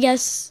 and I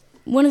guess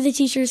one of the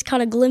teachers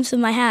caught a glimpse of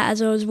my hat as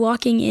I was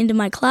walking into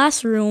my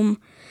classroom.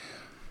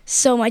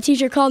 So my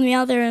teacher called me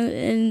out there,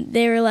 and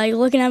they were like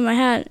looking at my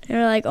hat. They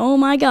were like, "Oh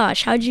my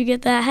gosh, how'd you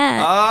get that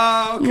hat?"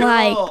 Oh, cool.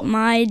 Like,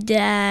 my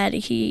dad,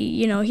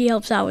 he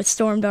helps out with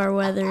Stormdar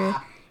weather.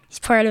 He's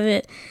part of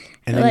it.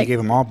 And then you gave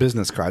them all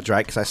business cards,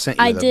 right? Because I sent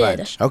you the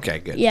bunch. Okay,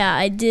 good. Yeah,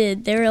 I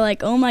did. They were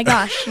like, "Oh my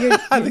gosh,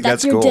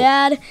 that's your cool.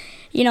 dad."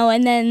 You know,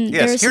 and then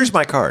here's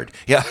my card.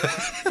 Yeah.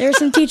 There were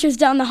some teachers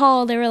down the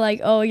hall. They were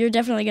like, "Oh, you're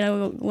definitely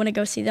gonna want to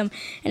go see them."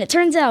 And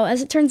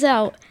as it turns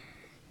out,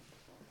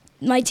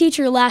 my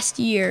teacher last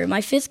year,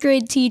 my 5th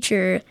grade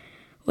teacher,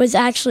 was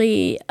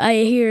actually, I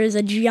hear, is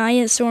a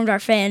giant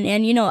Stormdar fan.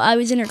 And, you know, I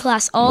was in her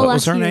class all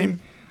last year. What was her name?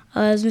 It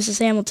was Mrs.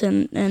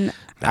 Hamilton. And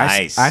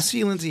nice. I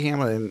see Lindsay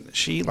Hamilton.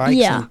 She likes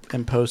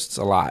and posts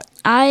a lot.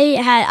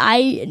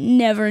 I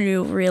never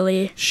knew,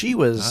 really. She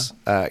was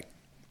the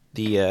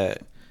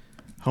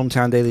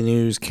Hometown Daily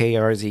News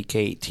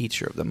KRZK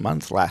Teacher of the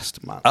Month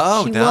last month.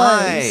 Oh,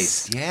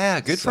 nice.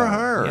 Yeah, good for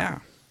her. Yeah.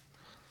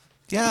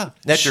 Yeah,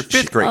 that's your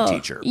 5th grade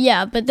teacher.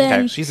 Yeah, but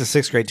then she's a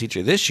 6th grade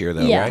teacher this year,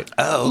 though, right?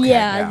 Oh,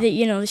 okay.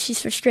 Yeah,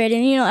 she's frustrated.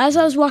 And, as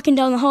I was walking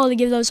down the hall to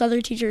give those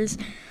other teachers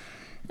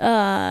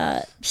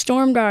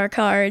Stormdar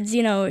cards,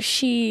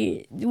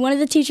 one of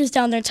the teachers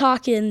down there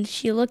talking,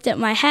 she looked at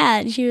my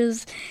hat,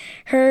 and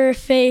her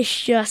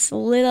face just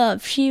lit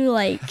up. She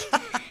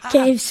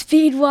came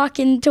speed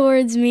walking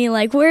towards me,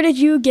 like, "Where did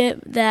you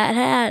get that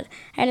hat?"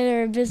 I handed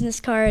her a business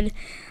card.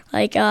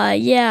 Like,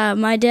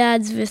 my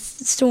dad's with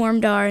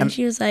Stormdar. And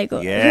she was like,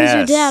 "Who's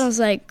your dad?" I was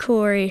like,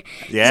 "Corey."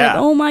 Yeah. She's like,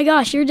 "Oh my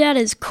gosh, your dad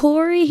is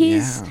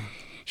Corey?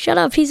 Shut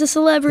up, he's a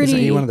celebrity." Isn't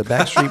he one of the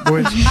Backstreet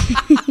Boys?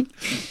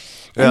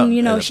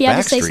 And, she had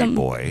to say something.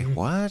 Boy,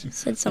 what?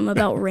 Said something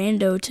about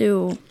Rando,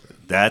 too.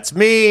 That's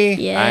me.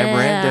 Yeah.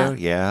 I'm Rando,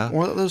 yeah.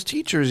 Well, those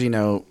teachers,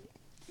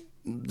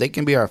 they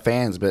can be our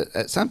fans, but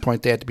at some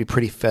point they have to be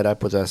pretty fed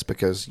up with us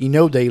because,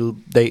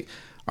 they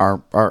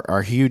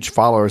are huge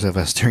followers of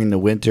us during the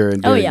winter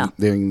and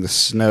during the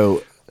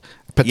snow,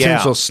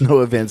 potential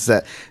snow events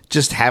that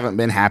just haven't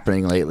been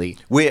happening lately.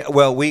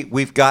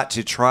 We've got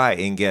to try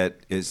and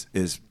get as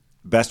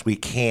best we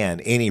can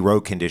any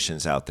road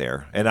conditions out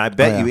there, and I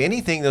bet you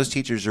anything those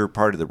teachers are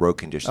part of the road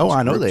conditions. Oh,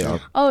 I know they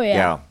are. Oh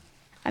yeah.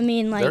 I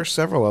mean, there's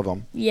several of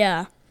them.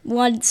 Yeah.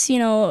 Once,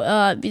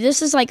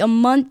 this is like a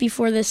month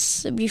before I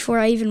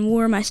even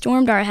wore my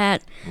Stormdar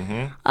hat.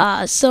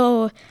 Mm-hmm.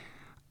 So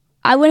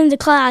I went into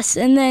class,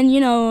 and then,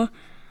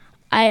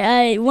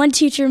 I one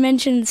teacher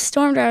mentioned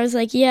Stormdar. I was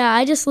like, "Yeah,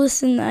 I just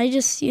listen to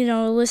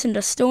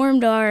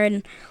Stormdar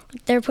and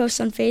their posts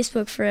on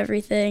Facebook for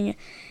everything."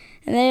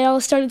 And they all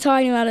started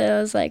talking about it.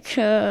 I was like,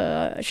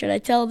 should I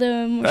tell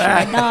them or should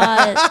I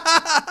not?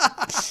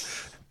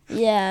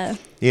 Yeah.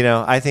 You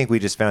know, I think we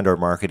just found our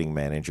marketing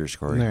managers,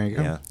 Corey. There you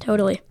go. Yeah.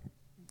 Totally.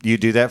 You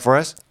do that for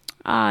us?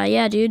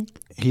 Yeah, dude.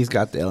 He's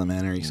got the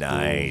elementary schools.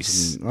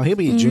 Nice. And, well, he'll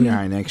be junior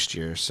high next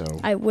year, so.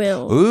 I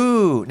will.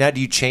 Ooh. Now, do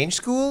you change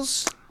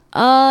schools?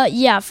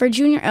 Yeah, for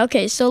junior.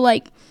 Okay, so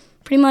like,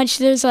 pretty much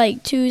there's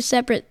like two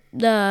separate,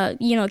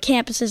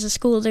 campuses of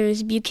school.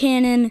 There's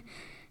Buchanan,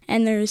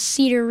 and there's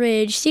Cedar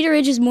Ridge. Cedar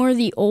Ridge is more of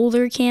the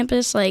older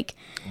campus. Like,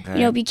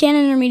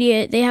 Buchanan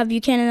Intermediate. They have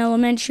Buchanan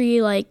Elementary,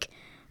 like,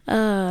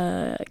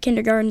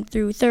 kindergarten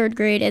through third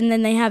grade, and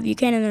then they have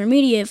Buchanan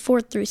Intermediate,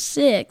 4th through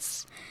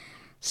 6th.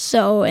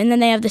 So, and then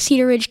they have the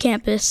Cedar Ridge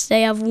campus.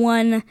 They have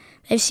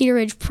Cedar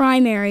Ridge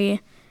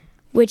Primary,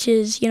 which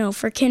is,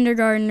 for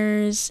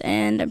kindergartners,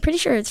 and I'm pretty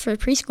sure it's for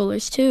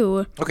preschoolers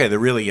too. Okay, the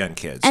really young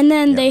kids. And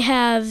then they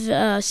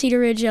have Cedar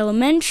Ridge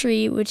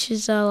Elementary, which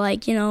is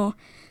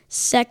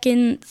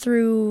 2nd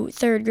through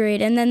 3rd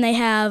grade. And then they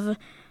have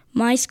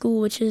my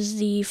school, which is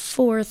the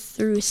 4th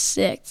through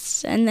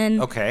 6th. And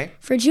then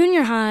for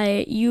junior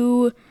high,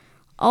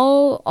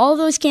 all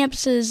those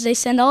campuses, they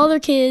send all their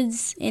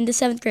kids into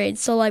 7th grade.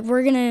 So like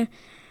we're gonna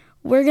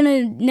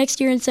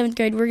next year in 7th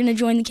grade, we're gonna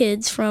join the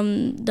kids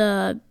from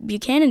the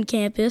Buchanan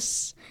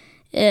campus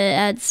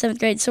at 7th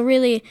grade. So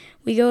really,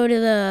 we go to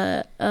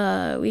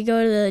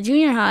the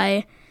junior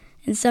high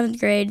in 7th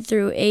grade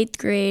through 8th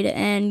grade,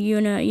 and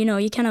you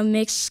kind of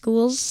mix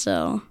schools.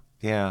 So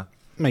yeah.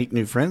 Make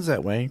new friends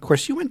that way. Of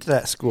course, you went to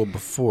that school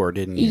before,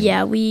 didn't you?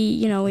 Yeah,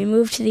 we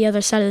moved to the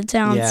other side of the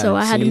town, so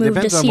I had to move to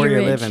depends on Cedar where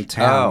Ridge. you live in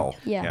town. Oh,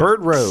 yeah.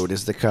 Bird Road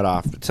is the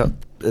cutoff. It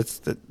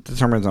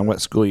determines on what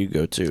school you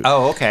go to.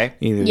 Oh, okay.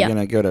 Either you're going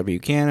to go to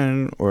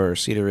Buchanan or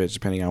Cedar Ridge,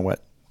 depending on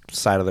what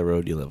side of the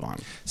road you live on.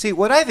 See,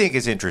 what I think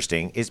is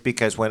interesting is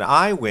because when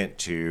I went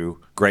to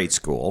grade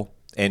school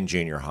and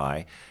junior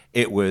high,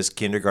 it was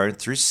kindergarten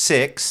through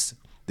 6th,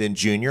 then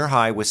junior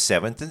high was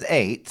 7th and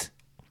 8th,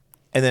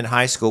 and then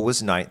high school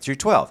was 9th through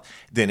 12th.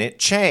 Then it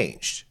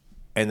changed,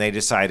 and they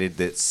decided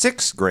that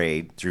 6th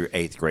grade through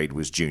 8th grade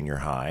was junior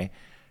high,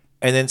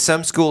 and then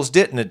some schools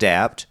didn't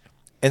adapt,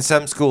 and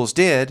some schools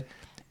did,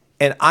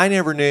 and I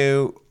never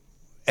knew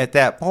at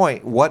that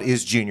point what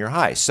is junior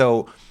high.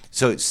 So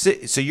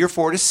you're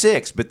 4 to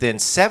 6, but then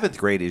 7th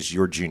grade is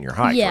your junior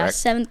high, correct?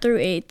 7th through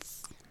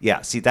 8th.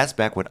 Yeah, see, that's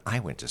back when I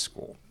went to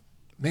school.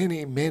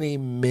 Many, many,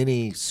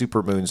 many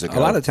super moons ago.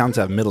 A lot of towns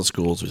have middle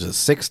schools, which is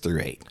 6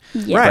 through 8.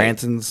 Yeah. Right.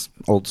 Branson's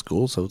old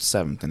school, so it's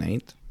 7th and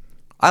 8th.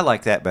 I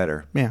like that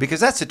better. Yeah. Because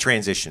that's a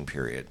transition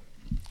period.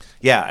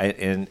 Yeah,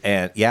 and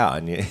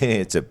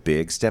it's a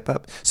big step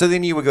up. So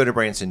then you would go to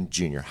Branson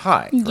Junior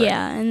High. Correct?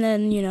 Yeah, and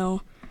then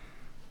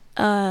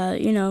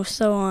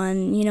so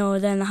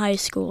on. Then high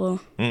school.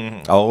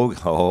 Mm-hmm.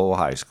 Oh,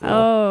 high school.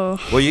 Oh.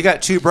 Well, you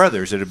got two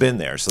brothers that have been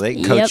there, so they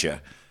can coach you.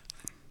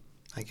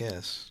 I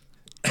guess.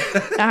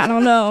 I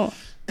don't know.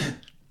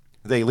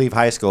 They leave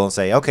high school and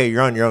say, "Okay,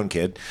 you're on your own,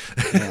 kid."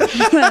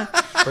 Yeah.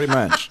 Pretty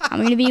much.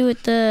 I'm gonna be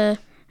with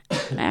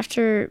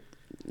after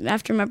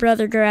my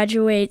brother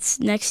graduates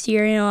next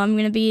year. I'm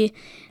gonna be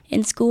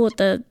in school with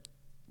the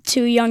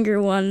two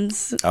younger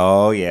ones.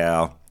 Oh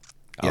yeah.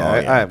 Yeah,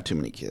 I have too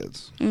many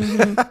kids.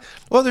 Mm-hmm.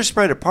 Well, they're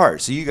spread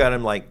apart, so you got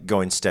them like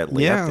going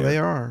steadily up there. Yeah, they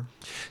are.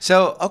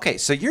 So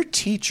so your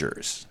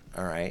teachers,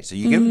 all right. So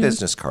you give them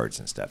business cards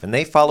and stuff, and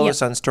they follow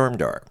us on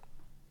Stormdar.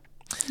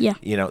 Yeah.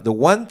 The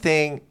one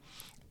thing,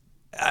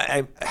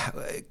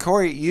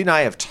 Corey, you and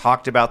I have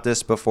talked about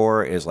this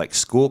before, is like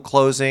school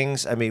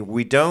closings. I mean,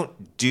 we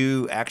don't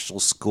do actual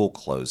school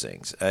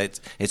closings.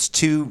 It's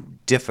too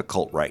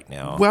difficult right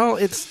now. Well,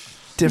 it's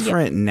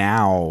different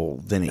now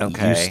than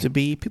it used to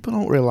be. People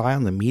don't rely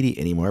on the media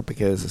anymore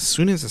because as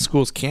soon as the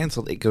school's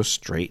canceled, it goes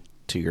straight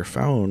to your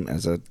phone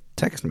as a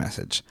text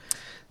message.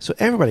 So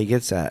everybody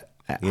gets that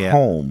at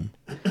home.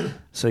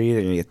 So you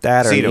either get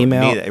that or an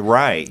email.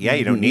 Right. Yeah,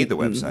 you don't need the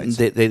websites.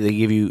 They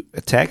give you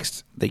a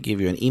text, they give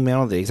you an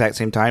email at the exact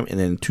same time, and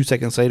then 2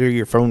 seconds later,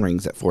 your phone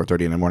rings at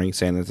 4:30 in the morning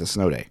saying it's a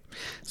snow day.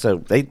 So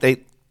they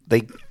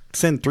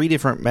send 3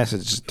 different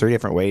messages 3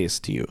 different ways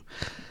to you.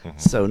 Mm-hmm.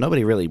 So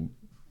nobody really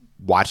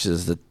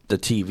watches the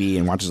TV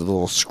and watches the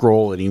little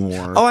scroll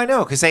anymore. Oh, I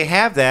know, because they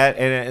have that,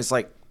 and it's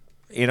like,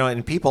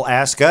 and people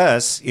ask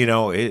us,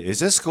 is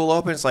this school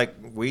open? It's like,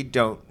 we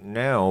don't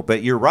know.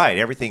 But you're right.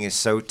 Everything is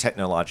so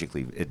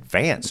technologically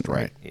advanced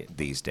right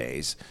these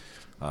days.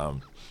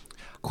 Of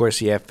course,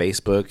 you have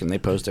Facebook, and they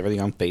post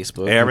everything on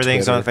Facebook.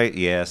 Everything's on Facebook.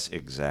 Yes,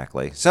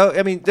 exactly. So,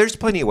 I mean, there's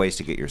plenty of ways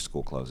to get your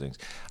school closings.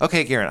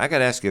 Okay, Karen, I got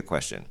to ask you a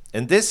question.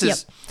 And this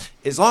is,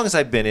 as long as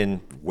I've been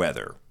in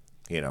weather,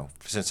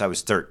 since I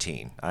was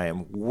 13. I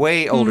am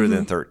way older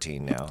than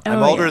 13 now.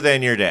 I'm older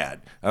than your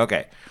dad.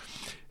 Okay.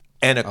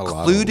 An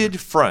occluded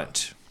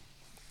front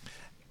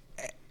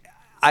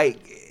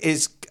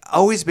is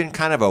always been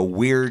kind of a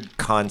weird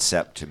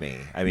concept to me.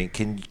 I mean,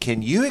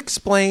 can you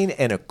explain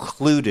an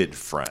occluded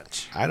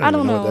front? I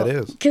don't know what that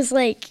is. Because,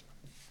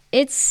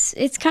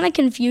 it's kind of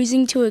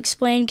confusing to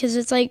explain because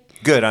it's like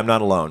Good, I'm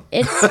not alone.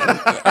 it's.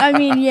 I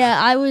mean, yeah,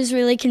 I was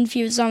really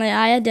confused on it.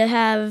 I had to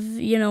have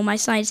my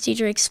science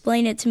teacher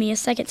explain it to me a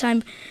second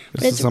time.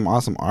 But This is some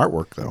awesome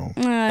artwork, though.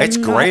 It's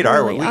not great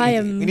really.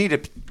 artwork. We need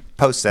to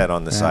post that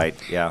on the site.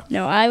 Yeah.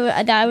 No,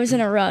 I was in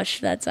a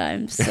rush that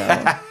time.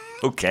 So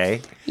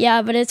Okay.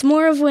 yeah, but it's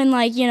more of when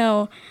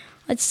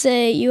let's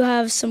say you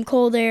have some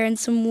cold air and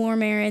some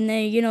warm air, and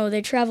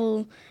they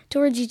travel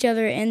towards each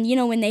other, and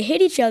when they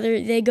hit each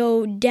other, they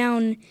go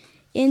down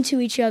into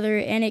each other,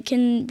 and it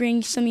can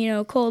bring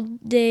some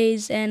cold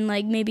days and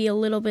like maybe a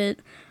little bit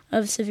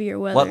of severe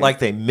weather. What, like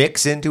they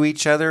mix into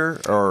each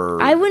other,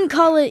 or I wouldn't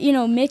call it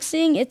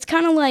mixing. It's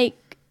kind of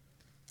like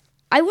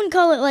I wouldn't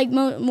call it like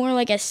more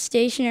like a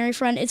stationary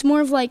front. It's more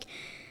of like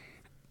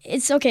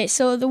it's okay.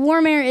 So the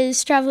warm air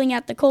is traveling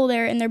at the cold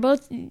air, and they're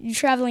both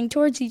traveling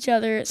towards each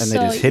other. And they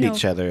just hit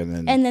each other,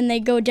 and then they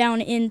go down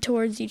in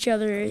towards each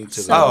other.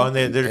 and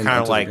they're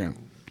kind of like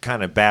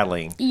kind of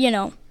battling.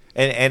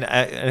 And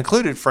an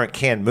included front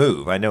can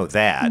move. I know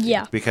that.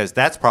 Yeah. Because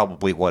that's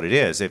probably what it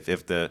is.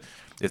 If the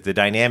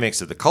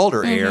dynamics of the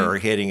colder air are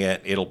hitting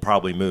it, it'll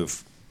probably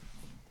move.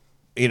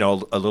 A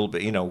little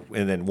bit.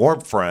 And then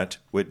warm front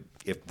would,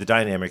 if the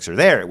dynamics are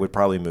there, it would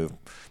probably move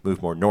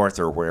more north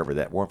or wherever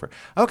that warm front.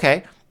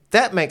 Okay,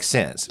 that makes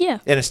sense. Yeah.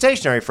 And a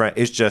stationary front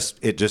is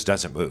it just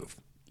doesn't move.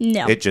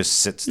 No. It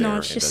just sits there. No,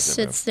 it just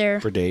sits there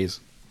for days.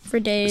 For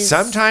days.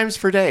 Sometimes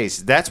for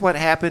days. That's what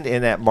happened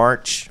in that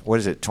March,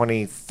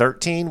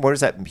 2013? What is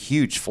that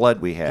huge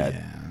flood we had?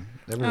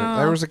 Yeah.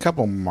 There was a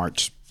couple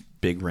March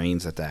big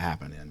rains that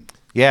happened in.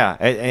 Yeah.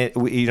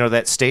 And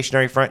that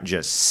stationary front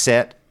just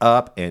set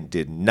up and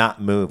did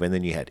not move. And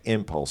then you had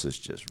impulses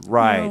just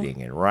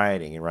riding and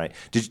riding and riding.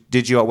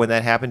 Did you, when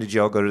that happened, did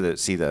you all go to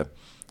see the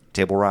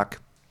Table Rock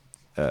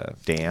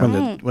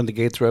Dam? When the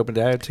gates were open,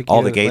 I took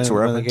all the gates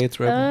were open. When the gates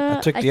were open,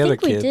 I took the other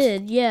kids. We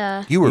did,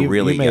 yeah. You were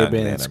really may young have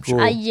been then, in I'm school.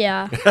 sure.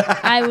 Yeah,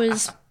 I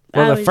was.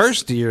 Well, the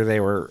first year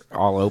they were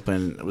all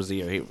open. It was the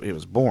year he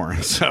was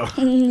born. So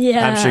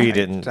yeah, I'm sure you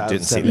didn't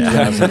see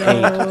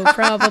that. No,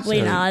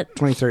 probably not.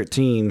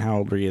 2013. How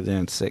old were you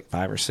then? 5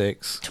 or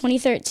 6.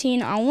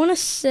 2013. I want to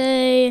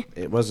say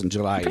it wasn't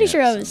July. Pretty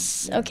sure I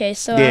was okay.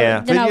 So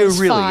yeah, then but I you were was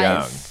really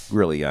 5.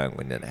 really young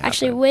when that happened.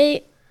 Actually,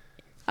 wait,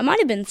 I might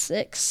have been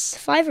 6,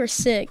 5 or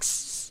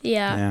 6.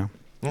 Yeah.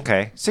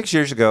 Okay, 6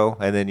 years ago,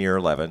 and then you're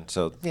 11.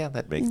 So yeah,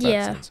 that makes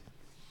sense.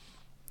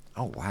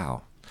 Oh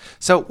wow.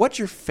 So, what's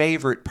your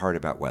favorite part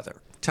about weather?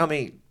 Tell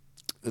me,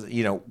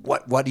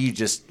 what do you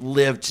just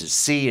live to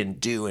see and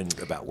do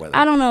about weather?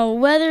 I don't know.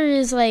 Weather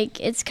is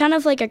it's kind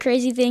of like a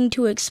crazy thing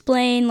to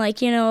explain.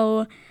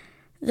 The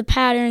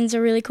patterns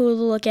are really cool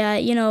to look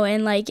at,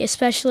 and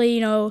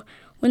especially,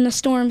 when the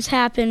storms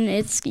happen,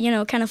 it's,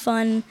 kind of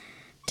fun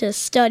to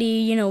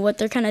study, what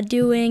they're kind of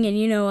doing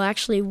and,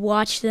 actually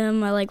watch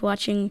them. I like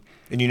watching.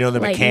 And the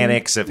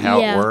mechanics of how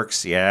it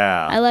works.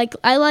 Yeah. I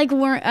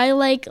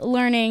like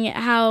learning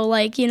how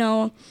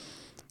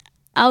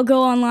I'll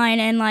go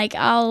online and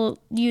I'll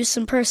use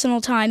some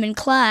personal time in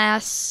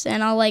class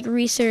and I'll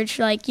research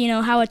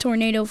how a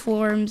tornado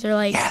forms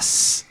or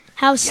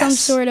how some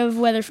sort of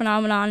weather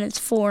phenomenon is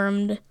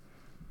formed.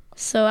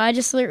 So I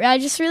just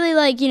really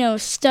like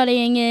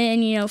studying it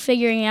and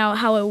figuring out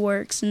how it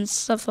works and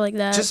stuff like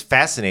that. Just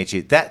fascinates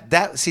you.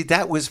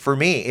 That was for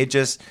me. It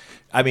just,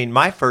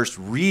 my first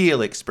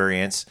real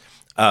experience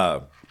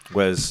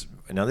was,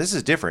 now this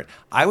is different.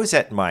 I was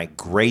at my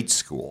grade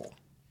school,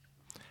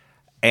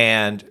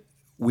 and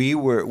we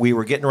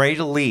were getting ready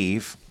to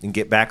leave and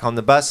get back on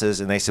the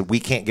buses, and they said we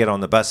can't get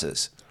on the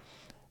buses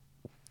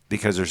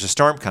because there's a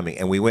storm coming,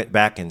 and we went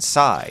back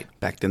inside.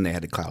 Back then they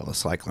had to cloud a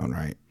cyclone,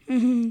 right?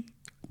 Mm-hmm.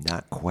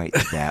 Not quite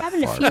that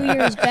happened far a few back.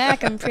 years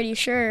back, I'm pretty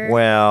sure.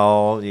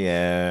 Well,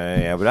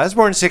 yeah, but I was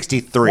born in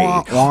 63.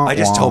 I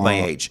just told my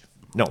age.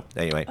 No,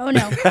 anyway. Oh,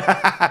 no.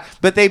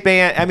 But they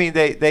banned,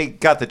 they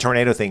got the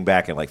tornado thing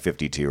back in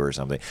 52 or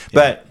something.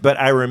 Yeah. But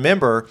I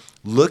remember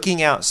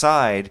looking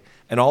outside,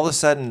 and all of a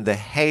sudden the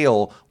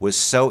hail was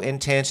so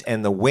intense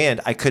and the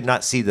wind, I could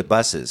not see the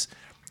buses.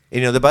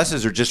 The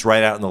buses are just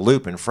right out in the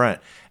loop in front.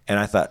 And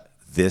I thought,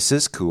 this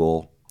is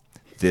cool.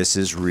 This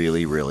is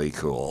really, really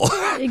cool.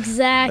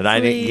 Exactly. And I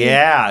didn't,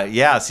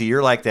 yeah. See,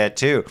 you're like that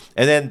too.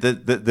 And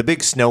then the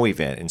big snow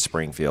event in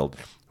Springfield,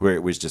 where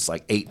it was just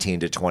 18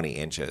 to 20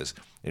 inches,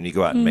 and you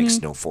go out and make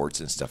snow forts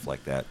and stuff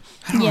like that.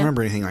 I don't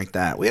remember anything like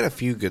that. We had a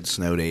few good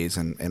snow days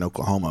in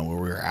Oklahoma where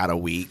we were out a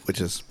week, which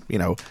is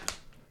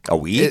a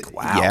week.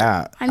 Wow.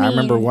 Yeah, I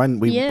remember one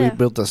we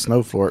built a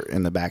snow fort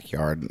in the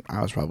backyard.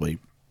 I was probably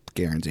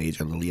Garen's age,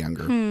 a little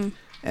younger.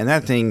 And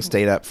that thing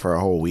stayed up for a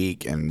whole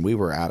week, and we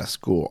were out of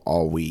school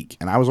all week.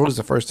 And I was always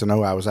the first to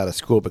know I was out of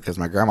school because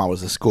my grandma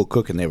was a school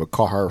cook, and they would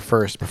call her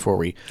first before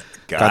we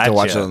got to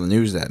watch it on the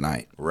news that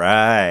night.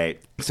 Right.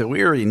 So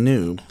we already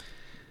knew.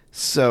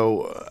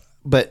 So,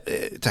 but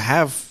to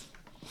have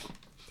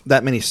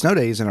that many snow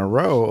days in a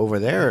row over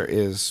there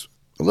is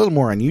a little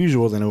more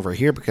unusual than over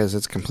here because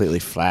it's completely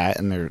flat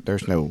and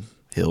there's no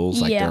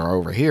hills like there are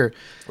over here.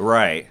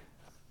 Right.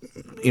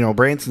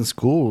 Branson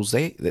schools,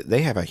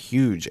 they have a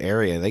huge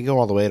area. They go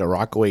all the way to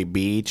Rockaway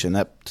Beach and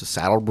up to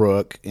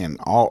Saddlebrook and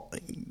all.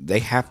 They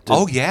have to.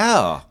 Oh,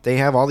 yeah. They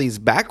have all these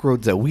back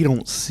roads that we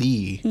don't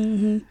see.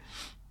 Mm-hmm.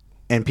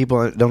 And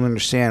people don't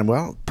understand,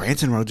 well,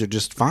 Branson roads are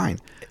just fine.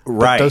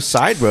 Right. But those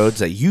side roads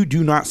that you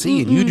do not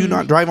see and you do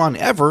not drive on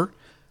ever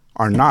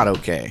are not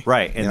okay.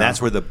 Right. And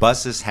that's where the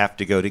buses have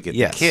to go to get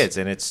the kids,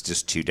 and it's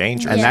just too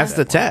dangerous. And that's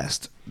the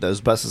test.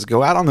 Those buses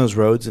go out on those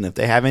roads, and if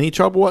they have any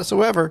trouble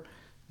whatsoever,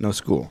 no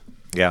school.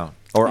 Yeah.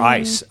 Or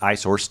ice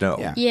or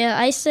snow. Yeah.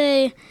 I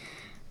say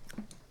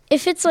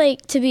if it's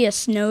like to be a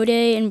snow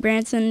day in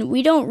Branson,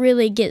 we don't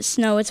really get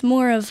snow. It's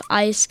more of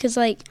ice because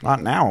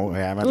not now. We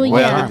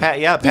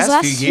haven't.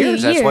 Past few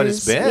years, that's what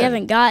it's been. We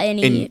haven't got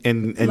any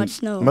in much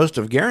snow. Most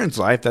of Garen's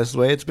life, that's the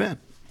way it's been.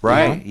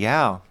 Right?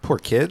 Yeah. Poor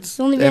kids.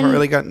 They haven't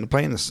really gotten to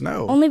play in the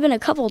snow. Only been a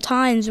couple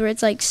times where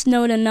it's like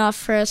snowed enough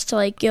for us to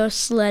like go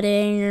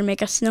sledding or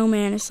make a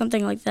snowman or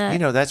something like that.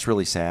 That's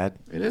really sad.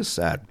 It is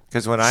sad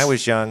because when I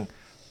was young,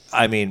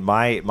 I mean,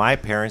 my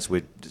parents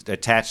would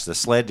attach the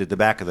sled to the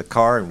back of the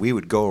car, and we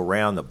would go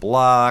around the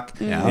block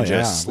and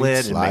just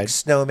sled and make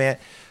snowman.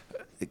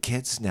 The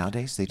kids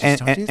nowadays, they just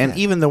don't do that. And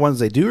even the ones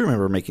they do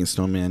remember making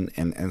snowmen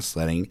and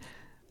sledding,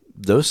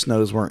 those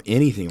snows weren't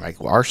anything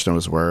like our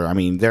snows were. I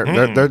mean,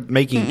 they're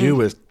making do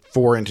with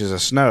 4 inches of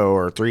snow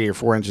or 3 or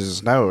 4 inches of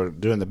snow, or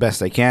doing the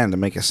best they can to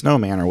make a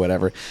snowman or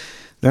whatever.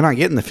 They're not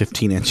getting the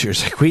 15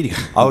 inches like we do.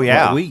 Oh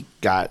yeah, we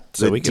got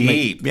so the we can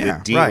deep,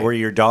 the deep right. Where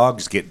your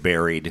dogs get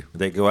buried.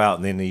 They go out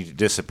and then they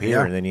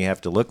disappear, and then you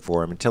have to look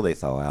for them until they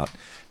thaw out.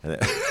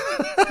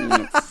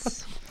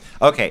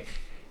 Okay,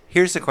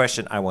 here's the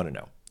question I want to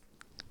know: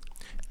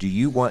 do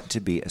you want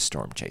to be a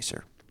storm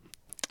chaser?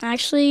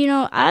 Actually,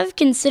 I've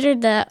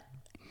considered that.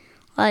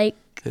 Like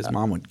his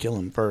mom would kill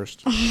him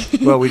first.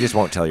 Well, we just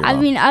won't tell your mom.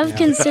 I mean, I've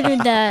considered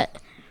that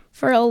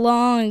for a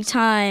long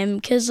time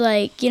because,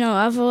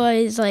 I've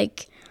always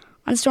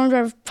on Storm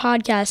Driver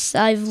podcasts,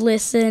 I've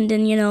listened,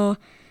 and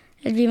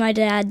it'd be my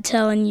dad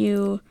telling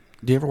you.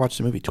 Do you ever watch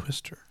the movie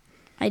Twister?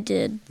 I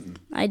did,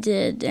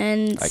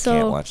 and I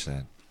can't watch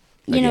that.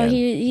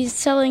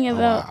 He's telling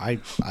about. I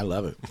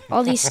love it.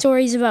 All these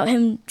stories about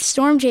him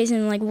storm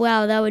chasing. Like,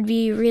 wow, that would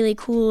be really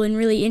cool and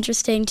really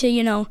interesting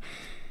to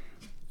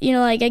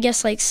I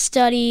guess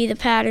study the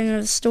pattern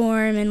of the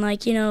storm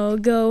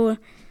and go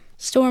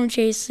storm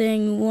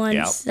chasing once.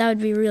 Yep. That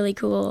would be really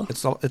cool.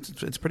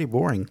 It's pretty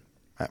boring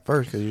at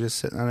first because you're just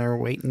sitting there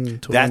waiting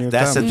until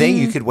that's the thing.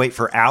 You could wait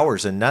for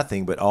hours and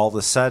nothing, but all of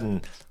a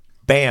sudden,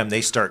 bam,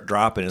 they start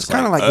dropping. It's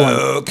kind of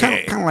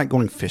like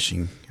going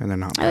fishing, and they're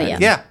not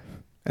biting. Yeah.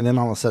 And then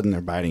all of a sudden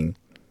they're biting.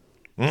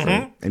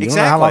 Mm-hmm. And you don't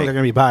know how long they're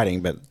going to be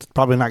biting, but it's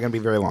probably not going to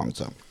be very long.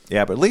 So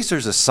yeah, but at least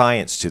there's a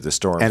science to the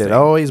storm. And thing. It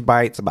always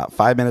bites about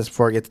 5 minutes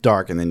before it gets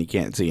dark, and then you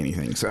can't see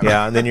anything. So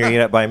yeah, and then you're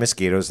eaten up by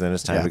mosquitoes, and then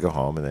it's time to go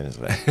home, and then it's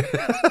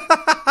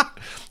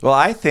Well,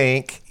 I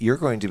think you're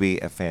going to be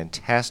a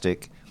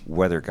fantastic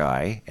weather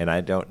guy, and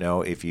I don't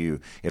know if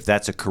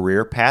that's a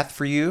career path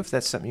for you, if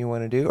that's something you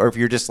want to do, or if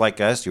you're just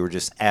like us, you were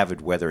just avid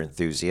weather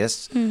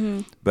enthusiasts.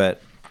 Mm-hmm.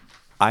 But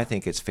I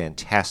think it's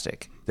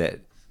fantastic that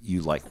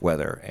you like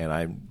weather, and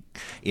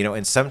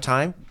and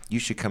sometime you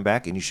should come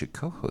back and you should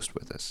co-host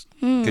with us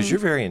because you're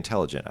very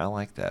intelligent. I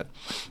like that.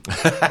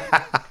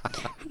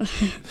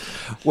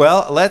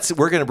 Well,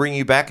 we're going to bring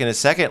you back in a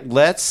second.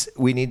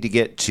 We need to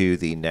get to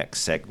the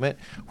next segment,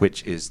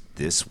 which is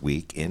This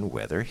Week in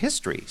Weather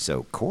History.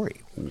 So,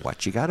 Corey,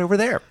 what you got over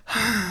there?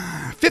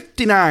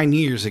 59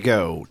 years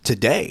ago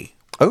today.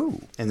 Oh.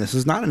 And this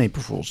is not an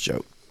April Fool's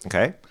joke.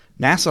 Okay.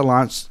 NASA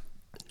launched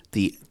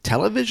the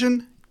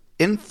Television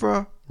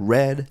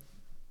Infrared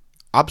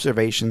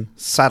Observation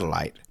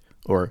Satellite,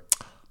 or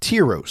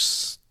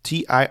TIROS.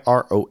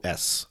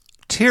 TIROS.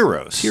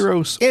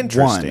 TIROS.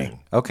 Interesting. 1.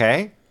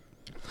 Okay.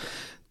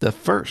 The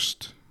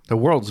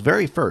world's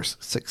very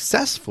first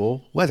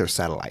successful weather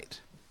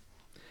satellite.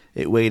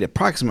 It weighed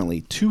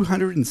approximately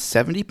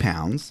 270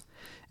 pounds,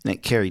 and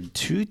it carried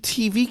 2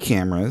 TV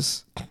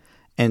cameras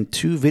and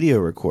 2 video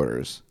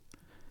recorders.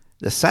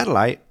 The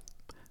satellite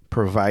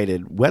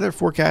provided weather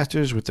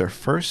forecasters with their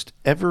first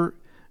ever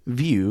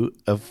view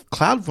of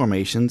cloud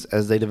formations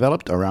as they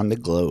developed around the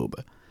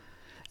globe.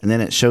 And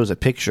then it shows a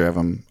picture of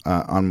them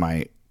on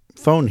my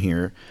phone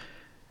here.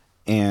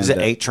 And is it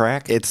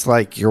 8-track? It's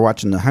like you're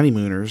watching the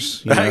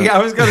Honeymooners. Yeah,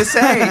 I was going to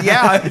say,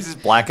 it's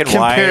just black and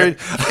white.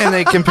 And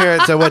they compare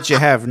it to what you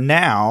have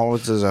now,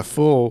 which is a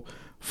full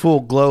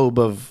globe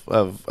of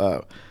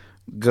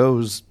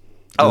goes.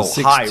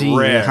 High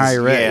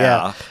res.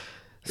 Yeah.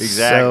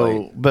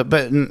 Exactly. So, but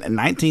in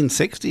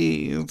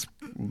 1960, it's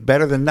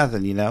better than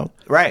nothing,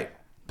 Right.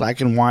 Black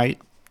and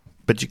white,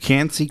 but you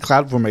can see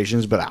cloud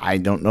formations, but I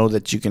don't know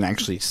that you can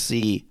actually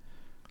see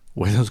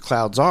where those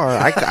clouds are.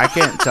 I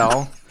can't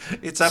tell.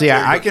 It's up see,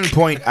 there. I can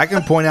point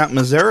out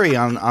Missouri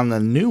on the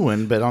new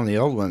one, but on the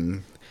old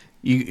one,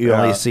 you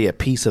only see a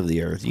piece of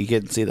the earth. You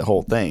can't see the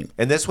whole thing.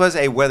 And this was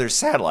a weather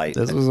satellite.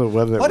 This was a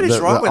weather. What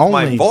is wrong with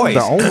my voice?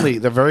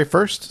 The very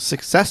first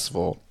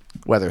successful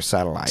weather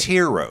satellite.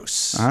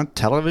 TIROS.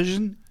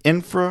 Television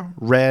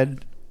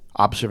Infrared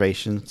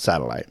observation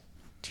satellite.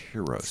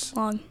 TIROS.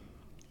 Long.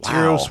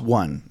 TIROS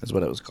 1 is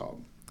what it was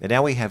called. And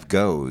now we have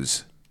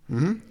GOES.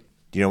 Mm-hmm.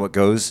 Do you know what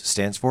GOES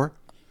stands for?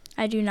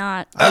 I do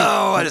not.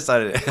 Oh, I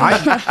decided.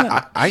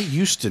 I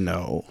used to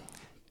know,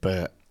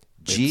 but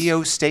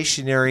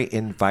Geostationary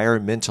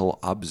Environmental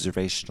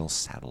Observational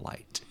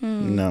Satellite.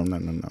 no.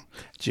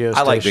 Geostational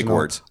I like big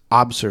words.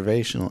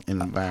 Observational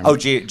environment. Oh,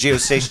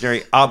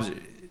 geostationary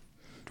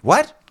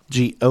what?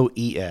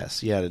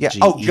 GOES. Yeah. Yeah.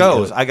 Oh,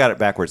 GOES. I got it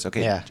backwards.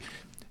 Okay. Yeah.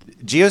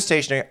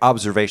 Geostationary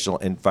Observational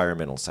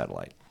Environmental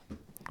Satellite.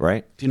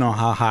 Right? Do you know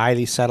how high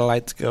these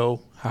satellites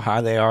go? How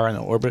high they are in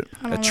the orbit?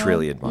 A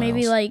trillion miles.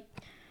 Maybe like,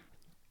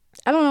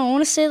 I don't know. I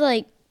want to say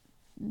like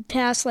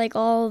past like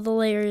all the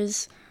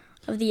layers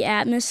of the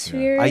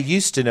atmosphere. I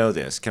used to know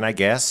this. Can I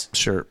guess?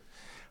 Sure.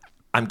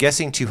 I'm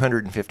guessing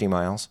 250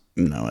 miles.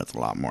 No, it's a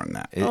lot more than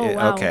that.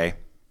 Wow. Okay.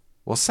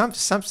 Well,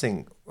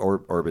 something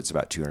orbits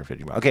about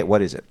 250 miles. Okay,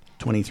 what is it?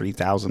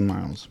 23,000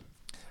 miles.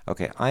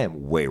 Okay, I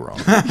am way wrong.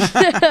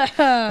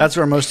 That's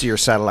where most of your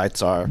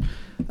satellites are.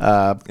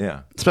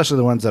 Yeah. Especially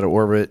the ones that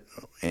orbit,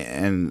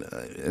 and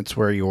it's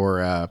where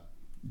your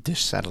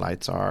dish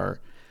satellites are.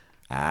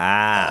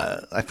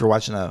 If you're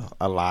watching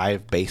a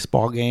live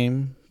baseball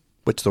game,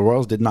 which the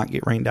Royals did not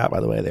get rained out,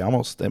 by the way. It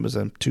was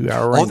a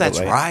 2-hour rain delay. Oh, that's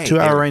right.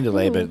 2-hour rain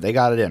delay, but they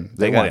got it in.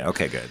 They got won. it.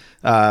 Okay, good.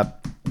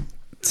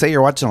 Say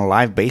you're watching a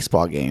live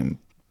baseball game.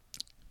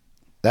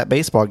 That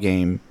baseball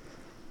game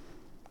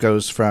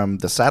goes from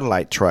the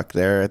satellite truck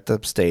there at the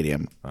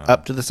stadium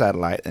up to the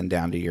satellite and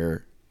down to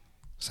your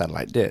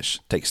satellite dish.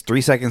 Takes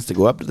 3 seconds to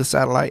go up to the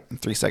satellite and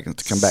 3 seconds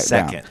to come back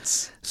down.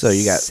 So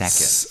you got a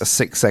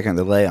 6-second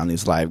delay on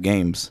these live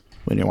games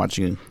when you're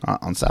watching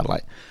on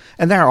satellite.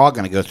 And they're all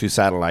going to go through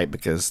satellite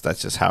because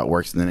that's just how it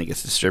works. And then it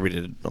gets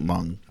distributed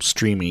among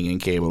streaming and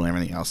cable and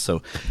everything else.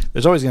 So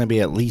there's always going to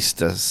be at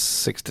least a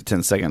 6 to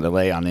 10 second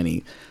delay on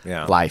any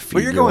live feed.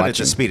 Well, you're going at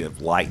the speed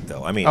of light,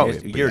 though. I mean,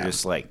 you're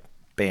just like,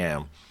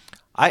 bam.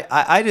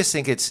 I just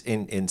think it's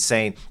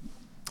insane.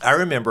 I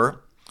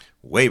remember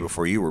way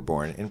before you were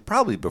born, and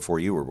probably before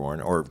you were born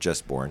or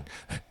just born,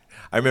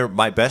 I remember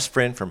my best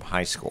friend from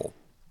high school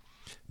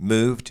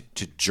moved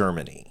to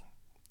Germany.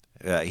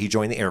 He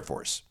joined the Air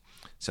Force.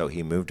 So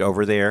he moved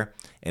over there,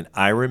 and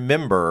I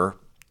remember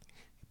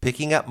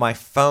picking up my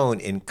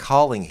phone and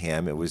calling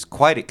him. It was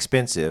quite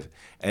expensive,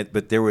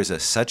 but there was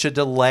such a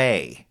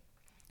delay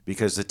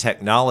because the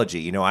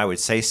technology, I would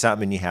say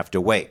something and you have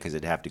to wait because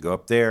it'd have to go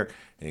up there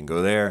and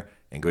go there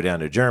and go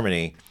down to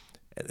Germany,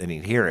 and then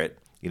you'd hear it.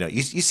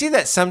 You see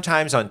that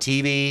sometimes on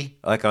TV,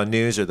 like on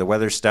news or the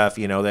weather stuff,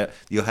 that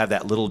you'll have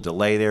that little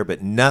delay there,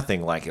 but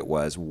nothing like it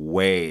was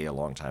way a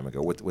long time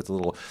ago with a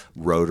little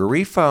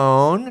rotary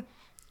phone.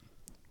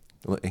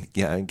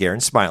 Yeah,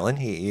 Garen's smiling.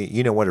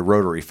 You know what a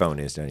rotary phone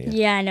is, don't you?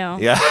 Yeah, I know.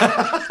 Yeah.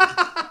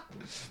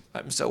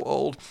 I'm so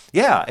old.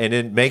 Yeah, and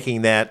then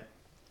making that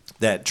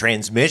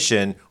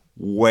transmission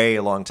way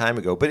a long time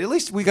ago. But at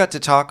least we got to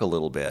talk a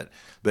little bit.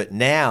 But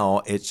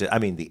now it's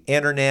the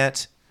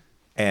internet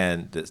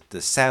and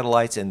the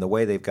satellites and the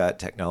way they've got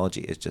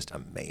technology is just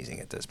amazing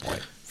at this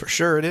point. For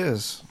sure it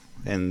is.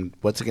 And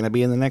what's it going to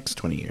be in the next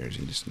 20 years?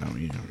 You just know.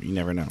 You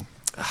never know.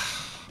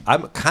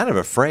 I'm kind of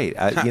afraid.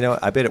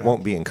 I bet it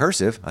won't be in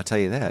cursive. I'll tell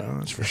you that. Oh,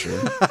 that's for sure.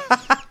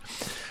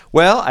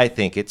 Well, I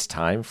think it's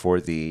time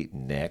for the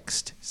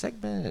next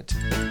segment.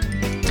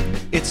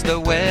 It's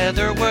the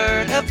weather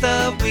word of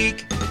the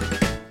week.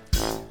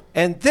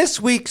 And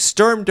this week's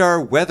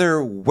Stormdar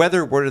weather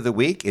word of the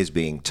week is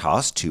being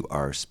tossed to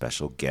our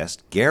special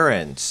guest,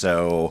 Garen.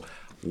 So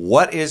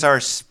what is our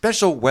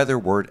special weather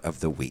word of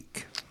the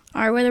week?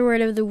 Our weather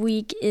word of the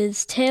week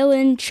is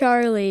Tailwind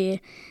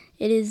Charlie.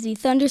 It is the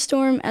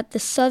thunderstorm at the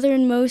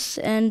southernmost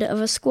end of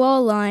a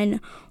squall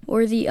line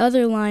or the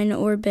other line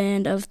or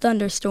band of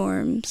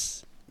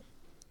thunderstorms.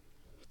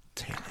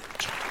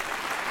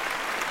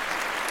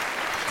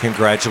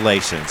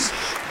 Congratulations.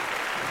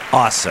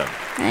 Awesome.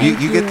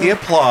 You get the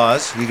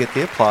applause. You get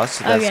the applause,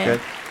 so that's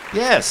good.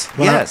 Yes,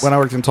 When I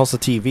worked in Tulsa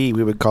TV,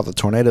 we would call the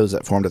tornadoes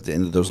that formed at the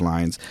end of those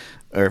lines,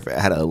 or if it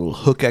had a little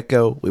hook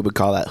echo, we would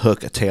call that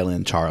hook a tail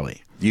end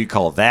Charlie. You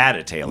call that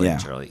a tail end,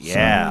 Charlie?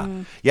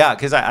 Yeah, yeah.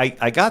 Because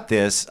I got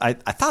this. I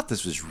thought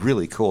this was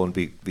really cool and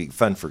be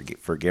fun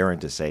for Garen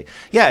to say.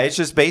 Yeah, it's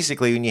just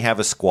basically when you have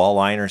a squall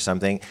line or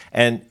something,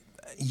 and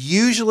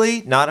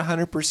usually not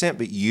 100%,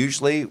 but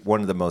usually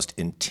one of the most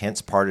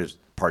intense parts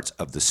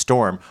of the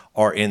storm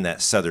are in that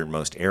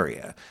southernmost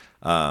area.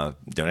 Don't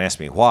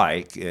ask me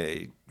why.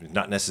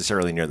 Not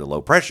necessarily near the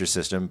low pressure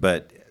system,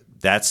 but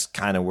that's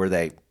kind of where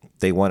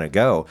they want to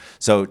go.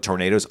 So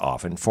tornadoes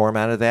often form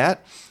out of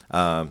that.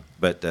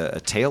 But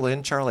a tail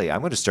end Charlie, I'm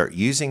going to start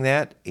using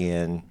that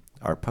in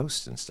our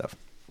posts and stuff.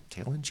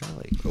 Tail end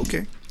Charlie.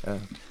 Okay.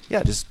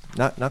 Yeah, just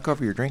knock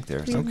over your drink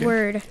there. Okay.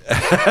 Word.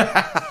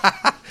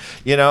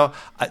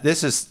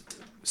 This is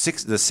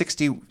the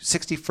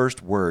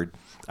 61st word.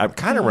 I'm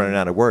kind of running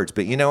out of words,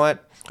 but you know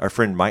what? Our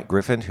friend Mike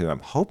Griffin, who I'm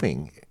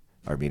hoping,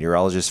 our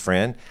meteorologist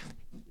friend,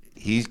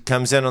 he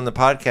comes in on the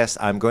podcast.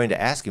 I'm going to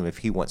ask him if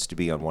he wants to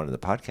be on one of the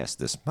podcasts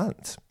this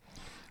month.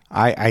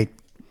 I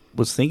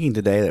was thinking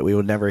today that we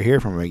would never hear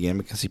from him again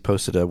because he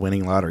posted a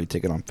winning lottery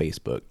ticket on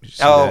Facebook. Did you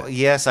see Oh, that?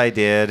 yes, I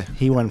did.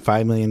 He won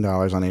 $5 million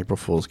on April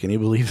Fool's. Can you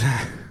believe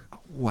that?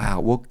 Wow.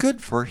 Well,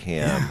 good for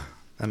him.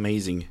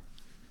 Amazing.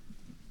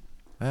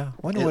 Well,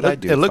 I wonder what I'd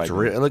do. It if looked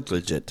I it looked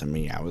legit to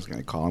me. I was going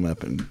to call him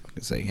up and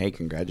say, "Hey,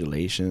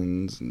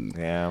 congratulations!" And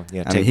Yeah.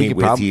 I Take mean, me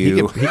with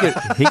you.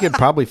 He could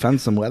probably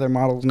fund some weather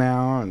models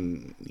now,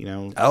 and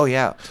Oh,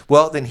 yeah.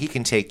 Well, then he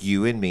can take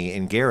you and me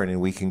and Garen, and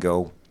we can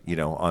go,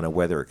 on a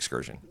weather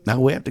excursion. now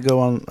we have to go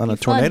on a Fun.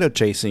 tornado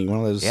chasing, one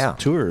of those Yeah.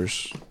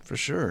 tours for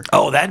sure.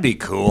 Oh, that'd be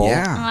cool.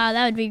 Yeah, Wow,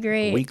 that would be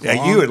great. week Yeah,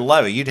 long. you would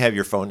love it. You'd have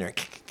your phone there.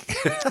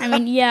 I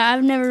mean, yeah,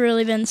 I've never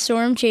really been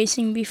storm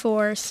chasing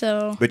before,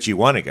 so But you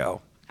want to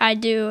go. I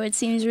do. It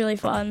seems really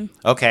fun.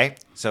 Okay.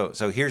 So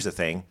here's the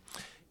thing.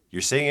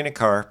 You're sitting in a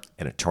car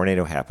and a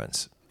tornado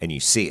happens and you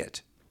see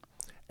it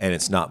and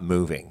it's not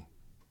moving.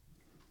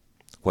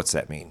 What's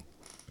that mean?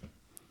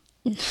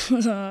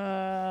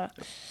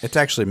 It's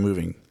actually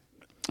moving,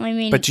 I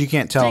mean, but you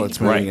can't tell it's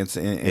moving. Right. It's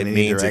in It any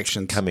means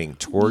direction. it's coming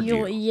toward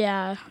you.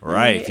 Yeah.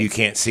 Right. If you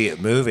can't see it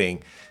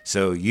moving,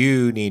 so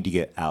you need to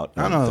get out.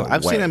 I of don't know. the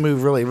I've way. seen it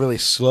move really, really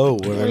slow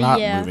where they're not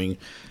Yeah. moving.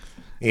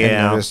 And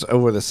Yeah. they're just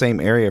over the same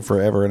area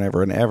forever and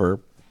ever and ever.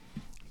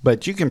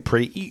 But you can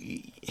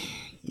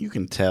you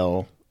can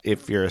tell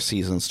if you're a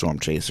seasoned storm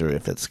chaser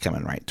if it's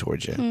coming right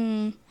towards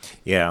you.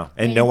 Yeah.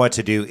 And know what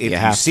to do if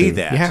you see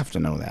that. You have to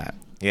know that.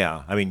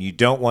 Yeah. I mean, you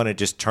don't want to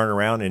just turn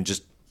around and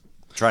just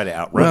try to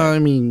outrun Well, it. I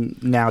mean,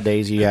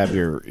 nowadays you have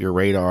your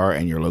radar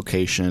and your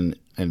location,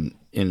 and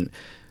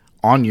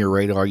on your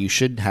radar you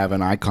should have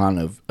an icon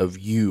of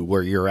you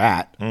where you're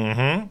at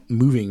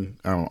moving.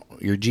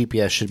 Your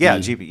GPS should Yeah,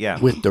 be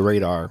with the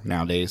radar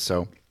nowadays,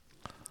 so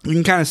you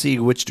can kind of see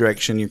which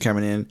direction you're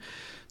coming in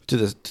to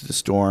the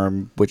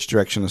storm, which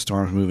direction the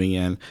storm's moving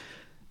in.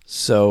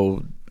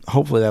 So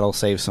hopefully that'll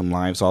save some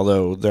lives.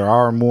 Although there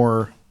are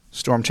more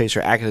storm chaser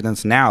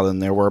accidents now than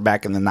there were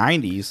back in the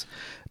 90s.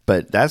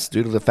 But that's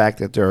due to the fact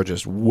that there are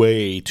just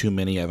way too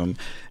many of them.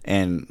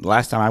 And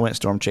last time I went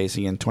storm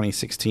chasing in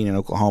 2016 in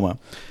Oklahoma,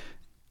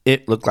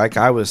 it looked like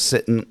I was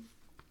sitting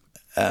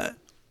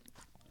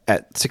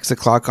at 6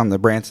 o'clock on the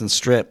Branson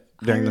Strip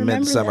during the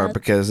remember midsummer that.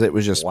 because it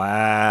was just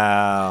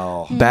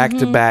Wow. back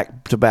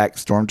to back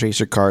storm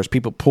chaser cars.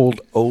 People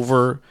pulled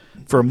over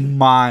for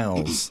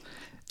miles.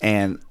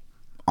 And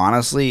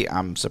honestly,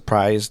 I'm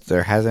surprised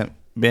there hasn't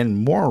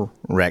been more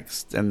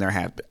wrecks than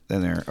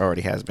there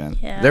already has been.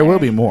 Yeah. There will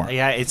be more.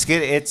 Yeah, it's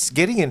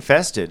getting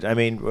infested. I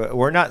mean,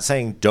 we're not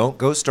saying don't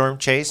go storm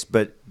chase,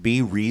 but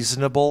be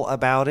reasonable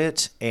about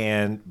it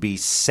and be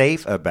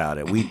safe about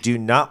it. We do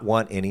not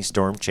want any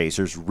storm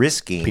chasers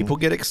risking. People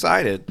get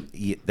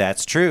excited.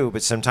 That's true,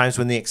 but sometimes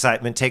when the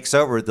excitement takes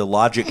over, the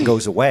logic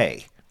goes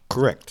away.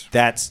 Correct.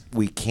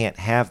 We can't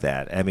have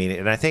that. I mean,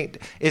 and I think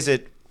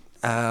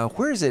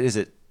where is it? Is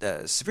it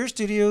Severe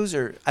Studios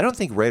or I don't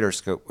think Radar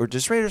Scope, or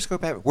does Radar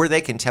Scope have it where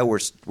they can tell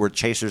where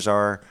chasers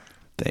are?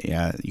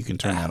 Yeah, you can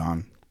turn that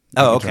on.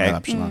 Oh, You can turn okay. that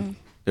option on.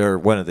 Or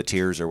one of the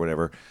tiers or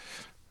whatever.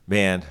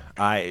 Man,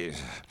 I'm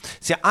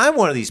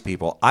one of these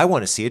people. I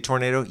want to see a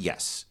tornado,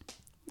 yes,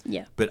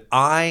 Yeah. but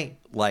I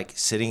like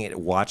sitting and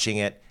watching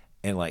it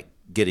and like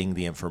getting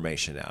the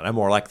information out. I'm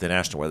more like the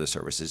National Weather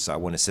Service. So I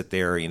want to sit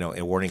there, and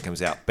a warning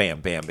comes out, bam,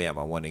 bam, bam.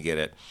 I want to get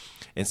it.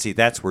 And see,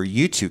 that's where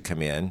you two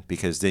come in,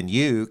 because then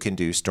you can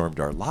do Storm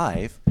Dart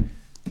Live.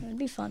 That'd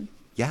be fun.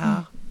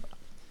 Yeah.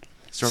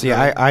 Storm See,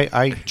 Dart-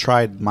 I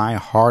tried my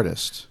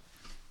hardest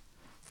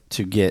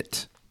to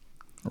get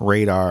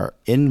radar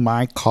in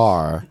my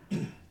car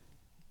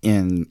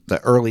in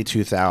the early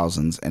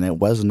 2000s, and it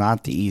was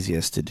not the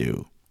easiest to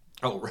do.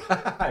 Oh,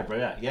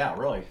 right. Yeah,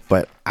 really.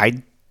 But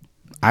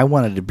I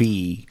wanted to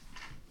be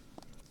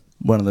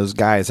one of those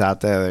guys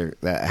out there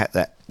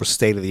that was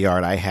state of the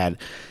art. I had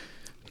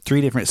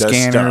 3 different Does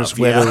scanners, stuff,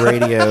 weather yeah.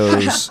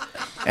 radios,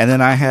 and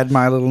then I had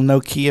my little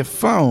Nokia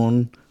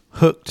phone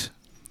hooked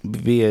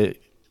via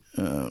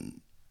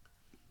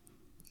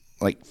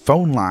like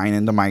phone line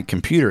into my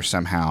computer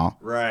somehow.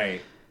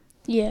 Right.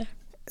 Yeah.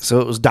 So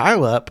it was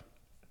dial up,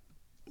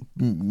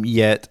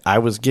 yet I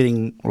was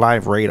getting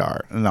live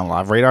radar. And now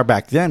live radar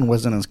back then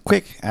wasn't as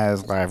quick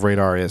as live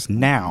radar is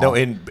now. No,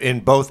 in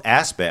both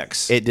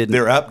aspects. It didn't-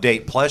 Their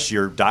update plus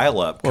your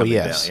dial-up coming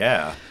yes. down.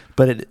 Yeah.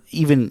 But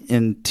even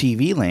in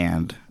TV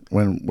land,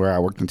 where I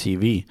worked in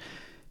TV,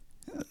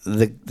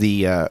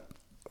 the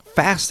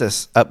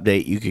fastest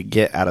update you could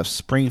get out of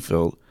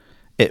Springfield,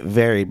 it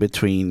varied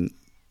between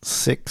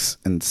 6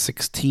 and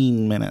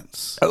 16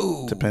 minutes,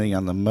 depending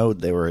on the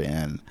mode they were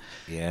in.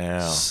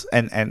 Yeah.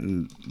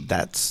 And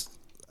that's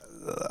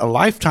a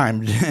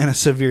lifetime in a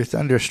severe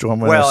thunderstorm.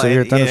 When Well, a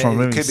severe it thunderstorm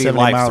moving could be 70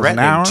 miles an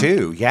hour. life-threatening,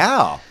 too.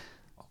 Yeah.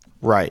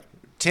 Right.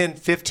 10,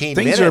 15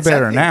 Things minutes. are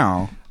better I think.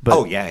 now. But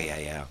Oh,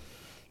 yeah.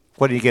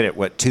 What do you get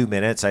at, 2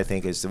 minutes, I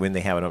think, is when they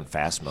have it on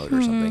fast mode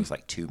or something. It's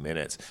like 2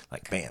 minutes.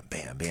 Like, bam,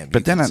 bam, bam.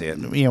 But then, you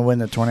can see it. when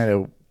the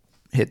tornado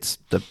hits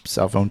the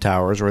cell phone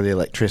towers or the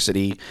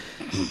electricity,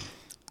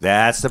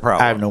 That's the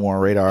problem. I have no more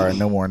radar and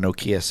no more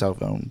Nokia cell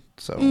phone.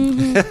 So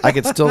I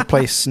could still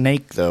play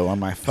Snake, though, on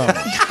my phone.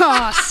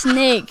 Oh,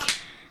 Snake.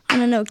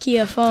 on a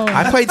Nokia phone.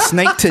 I played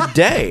Snake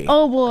today.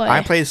 Oh, boy.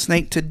 I played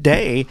Snake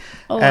today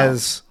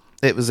as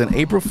it was an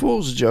April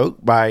Fool's joke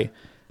by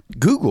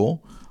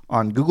Google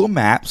on Google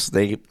Maps.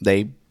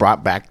 They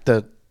brought back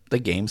the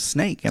game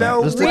Snake, and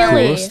it was the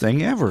really? coolest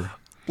thing ever.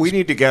 We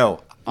need to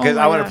go because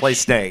my I want to gosh. play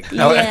Snake.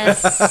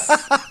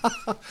 Yes.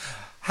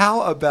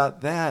 How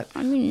about that?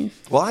 I mean,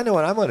 Well, I know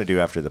what I'm going to do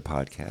after the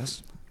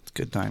podcast. It's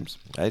good times.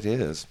 It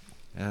is.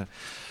 Yeah.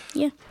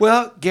 yeah.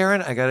 Well,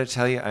 Garen, I got to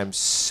tell you, I'm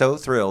so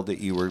thrilled that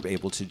you were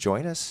able to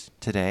join us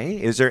today.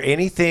 Is there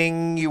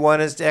anything you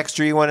want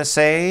to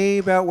say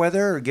about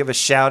weather, or give a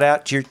shout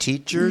out to your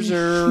teachers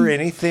or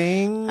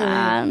anything?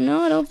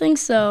 No, I don't think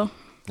so.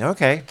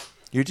 Okay,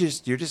 you're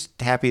just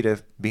happy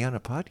to be on a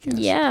podcast.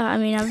 Yeah, I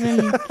mean, I've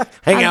been.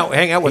 hang out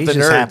with He's the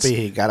just nerds. happy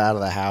he got out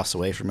of the house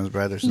away from his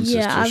brothers and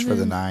Yeah, sisters for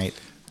the night.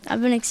 I've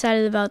been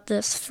excited about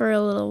this for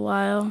a little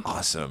while.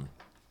 Awesome.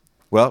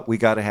 Well, we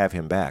got to have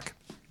him back.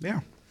 Yeah.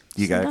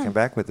 You got to come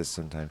back with us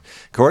sometime.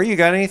 Corey, you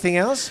got anything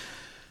else?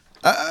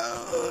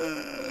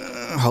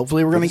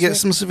 Hopefully, we're going to get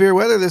some severe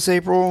weather this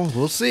April.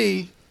 We'll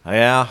see.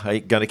 Yeah, I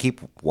got to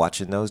keep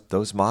watching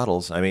those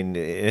models. I mean,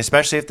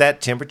 especially if that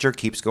temperature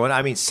keeps going.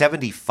 I mean,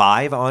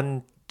 75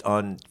 on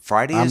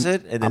Friday, is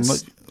it? And then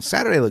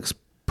Saturday looks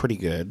pretty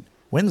good.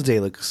 Wednesday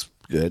looks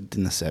good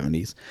in the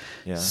 70s.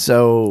 Yeah.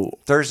 So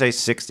Thursday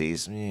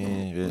 60s.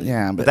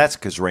 Yeah, but that's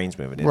because rain's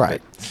moving in.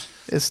 right, But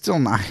it's still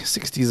nice.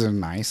 60s are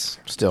nice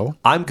still.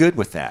 I'm good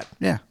with that.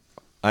 Yeah.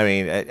 I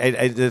mean,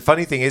 the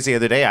funny thing is, the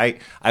other day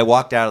I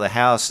walked out of the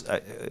house.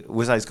 I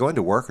was going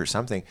to work or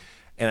something,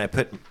 and I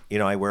put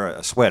I wear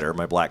a sweater,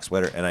 my black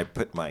sweater, and I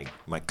put my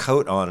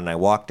coat on, and I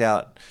walked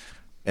out,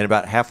 and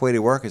about halfway to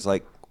work, it's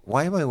like,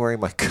 why am I wearing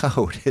my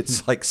coat?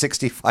 It's like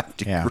 65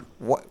 degrees. Yeah.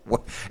 What?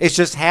 It's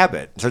just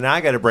habit. So now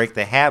I got to break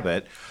the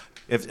habit.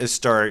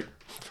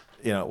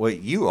 Well,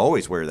 you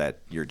always wear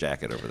your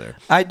jacket over there.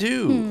 I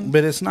do,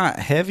 but it's not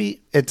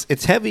heavy.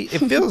 It's heavy. It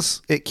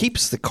feels it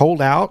keeps the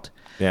cold out.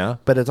 Yeah.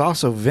 But it's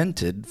also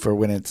vented for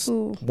when it's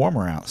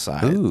warmer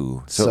outside.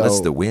 Ooh, so it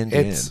lets the wind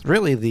It's in.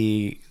 really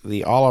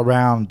the all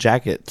around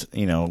jacket,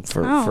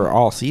 for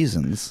all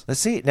seasons. Let's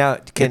see. Now,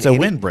 It's a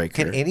windbreaker.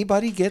 Can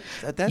anybody get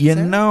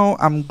that?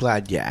 I'm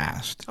glad you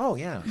asked. Oh,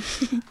 yeah.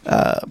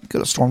 Go to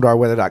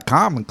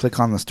stormdarweather.com and click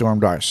on the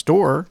Stormdar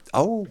store.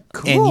 Oh,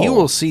 cool. And you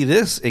will see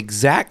this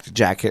exact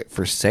jacket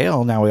for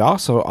sale. Now, we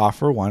also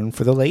offer one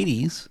for the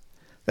ladies.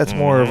 That's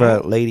more of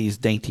a ladies'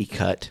 dainty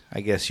cut,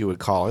 I guess you would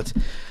call it.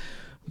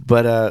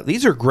 But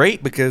these are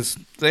great because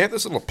they have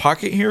this little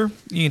pocket here.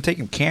 You can take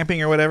them camping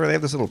or whatever. They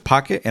have this little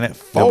pocket, and it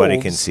folds. Nobody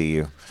can see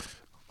you.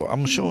 Well,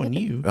 I'm showing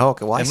you. Oh,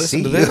 okay. Well, I and listen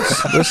see to you.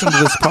 this. Listen to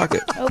this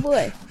pocket. Oh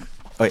boy.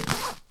 Wait,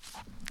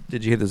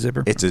 Did you hear the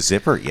zipper? it's a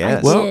zipper.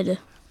 Yes. Well, Did.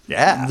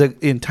 yeah. The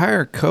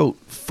entire coat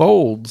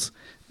folds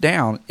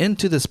down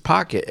into this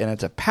pocket, and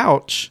it's a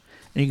pouch,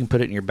 and you can put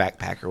it in your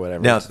backpack or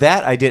whatever. Now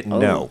that I didn't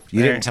know.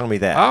 You There. didn't tell me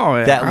that. Oh,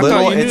 yeah. That I little.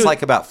 thought you It's knew.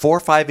 like about 4 or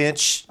 5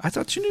 inch. I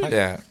thought you knew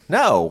that.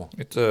 No.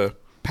 It's a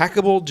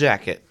packable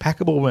jacket.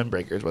 Packable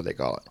windbreaker is what they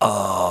call it.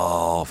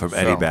 Oh, from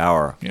Eddie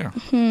Bauer. Yeah.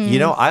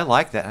 I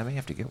like that. I may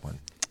have to get one.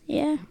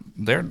 Yeah.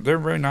 They're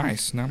very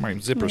nice. Now my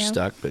zipper's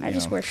stuck, but I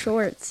just wear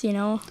shorts.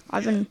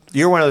 I've been.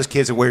 You're one of those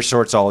kids that wears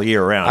shorts all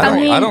year round. I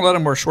mean- I don't let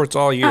him wear shorts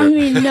all year. I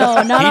mean,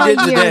 no, not all he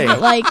did year, today. but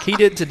like He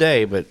did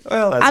today, but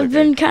well, that's I've okay.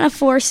 been kind of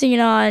forcing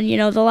it on.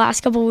 The last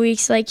couple of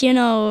weeks, I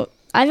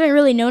haven't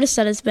really noticed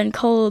that it's been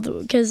cold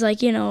because,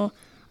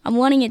 I'm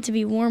wanting it to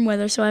be warm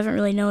weather, so I haven't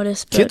really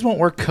noticed. But kids won't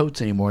wear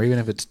coats anymore, even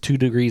if it's 2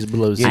 degrees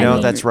below zero. You know, I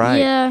mean, that's right.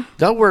 Yeah.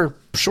 They'll wear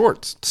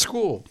shorts to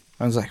school.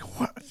 I was like,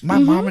 what? My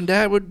mom and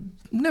dad would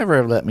never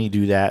have let me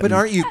do that. But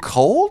aren't you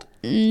cold?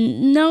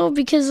 No,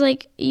 because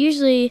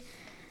usually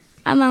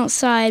I'm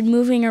outside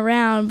moving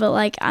around,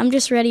 but I'm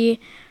just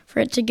ready for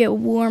it to get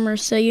warmer.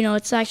 So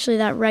it's actually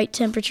that right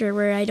temperature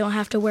where I don't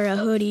have to wear a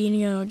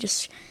hoodie and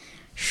just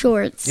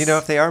shorts.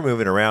 If they are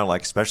moving around,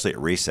 like especially at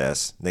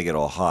recess, they get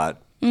all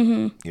hot.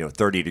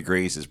 30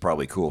 degrees is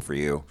probably cool for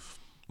you.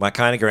 My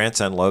kind of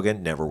grandson,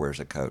 Logan, never wears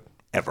a coat,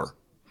 ever.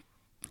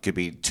 Could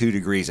be 2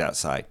 degrees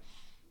outside.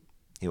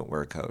 He won't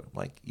wear a coat.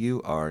 Like,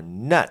 you are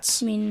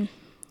nuts. I mean,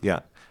 Yeah.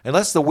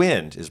 Unless the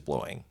wind is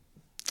blowing.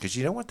 Because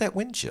you don't want that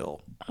wind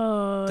chill.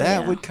 oh,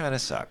 That yeah. would kind of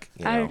suck.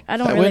 I don't that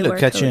really wind will wear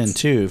cut you in coats.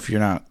 too if you're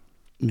not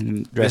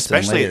dressed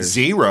Especially in at layers.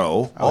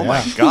 0. Oh,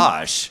 my yeah.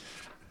 gosh.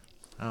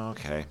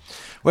 Okay.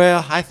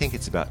 Well, I think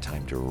it's about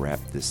time to wrap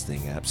this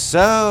thing up.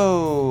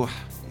 So,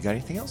 you got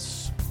anything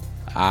else?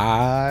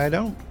 I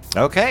don't.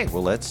 Okay,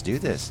 well, let's do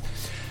this.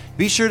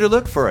 Be sure to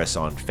look for us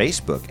on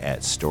Facebook at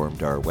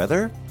Stormdar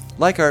Weather.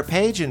 Like our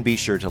page and be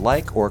sure to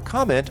like or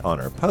comment on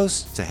our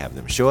posts to have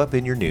them show up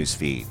in your news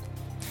feed.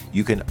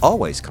 You can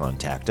always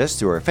contact us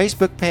through our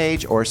Facebook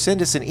page or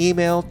send us an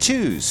email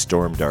to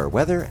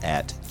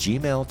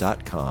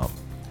stormdarweather@gmail.com.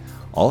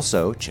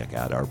 Also, check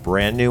out our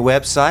brand new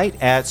website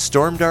at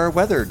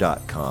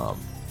stormdarweather.com.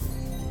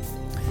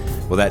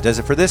 Well, that does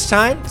it for this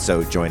time,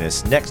 so join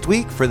us next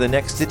week for the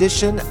next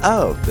edition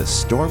of the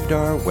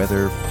Stormdar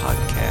Weather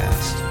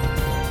Podcast.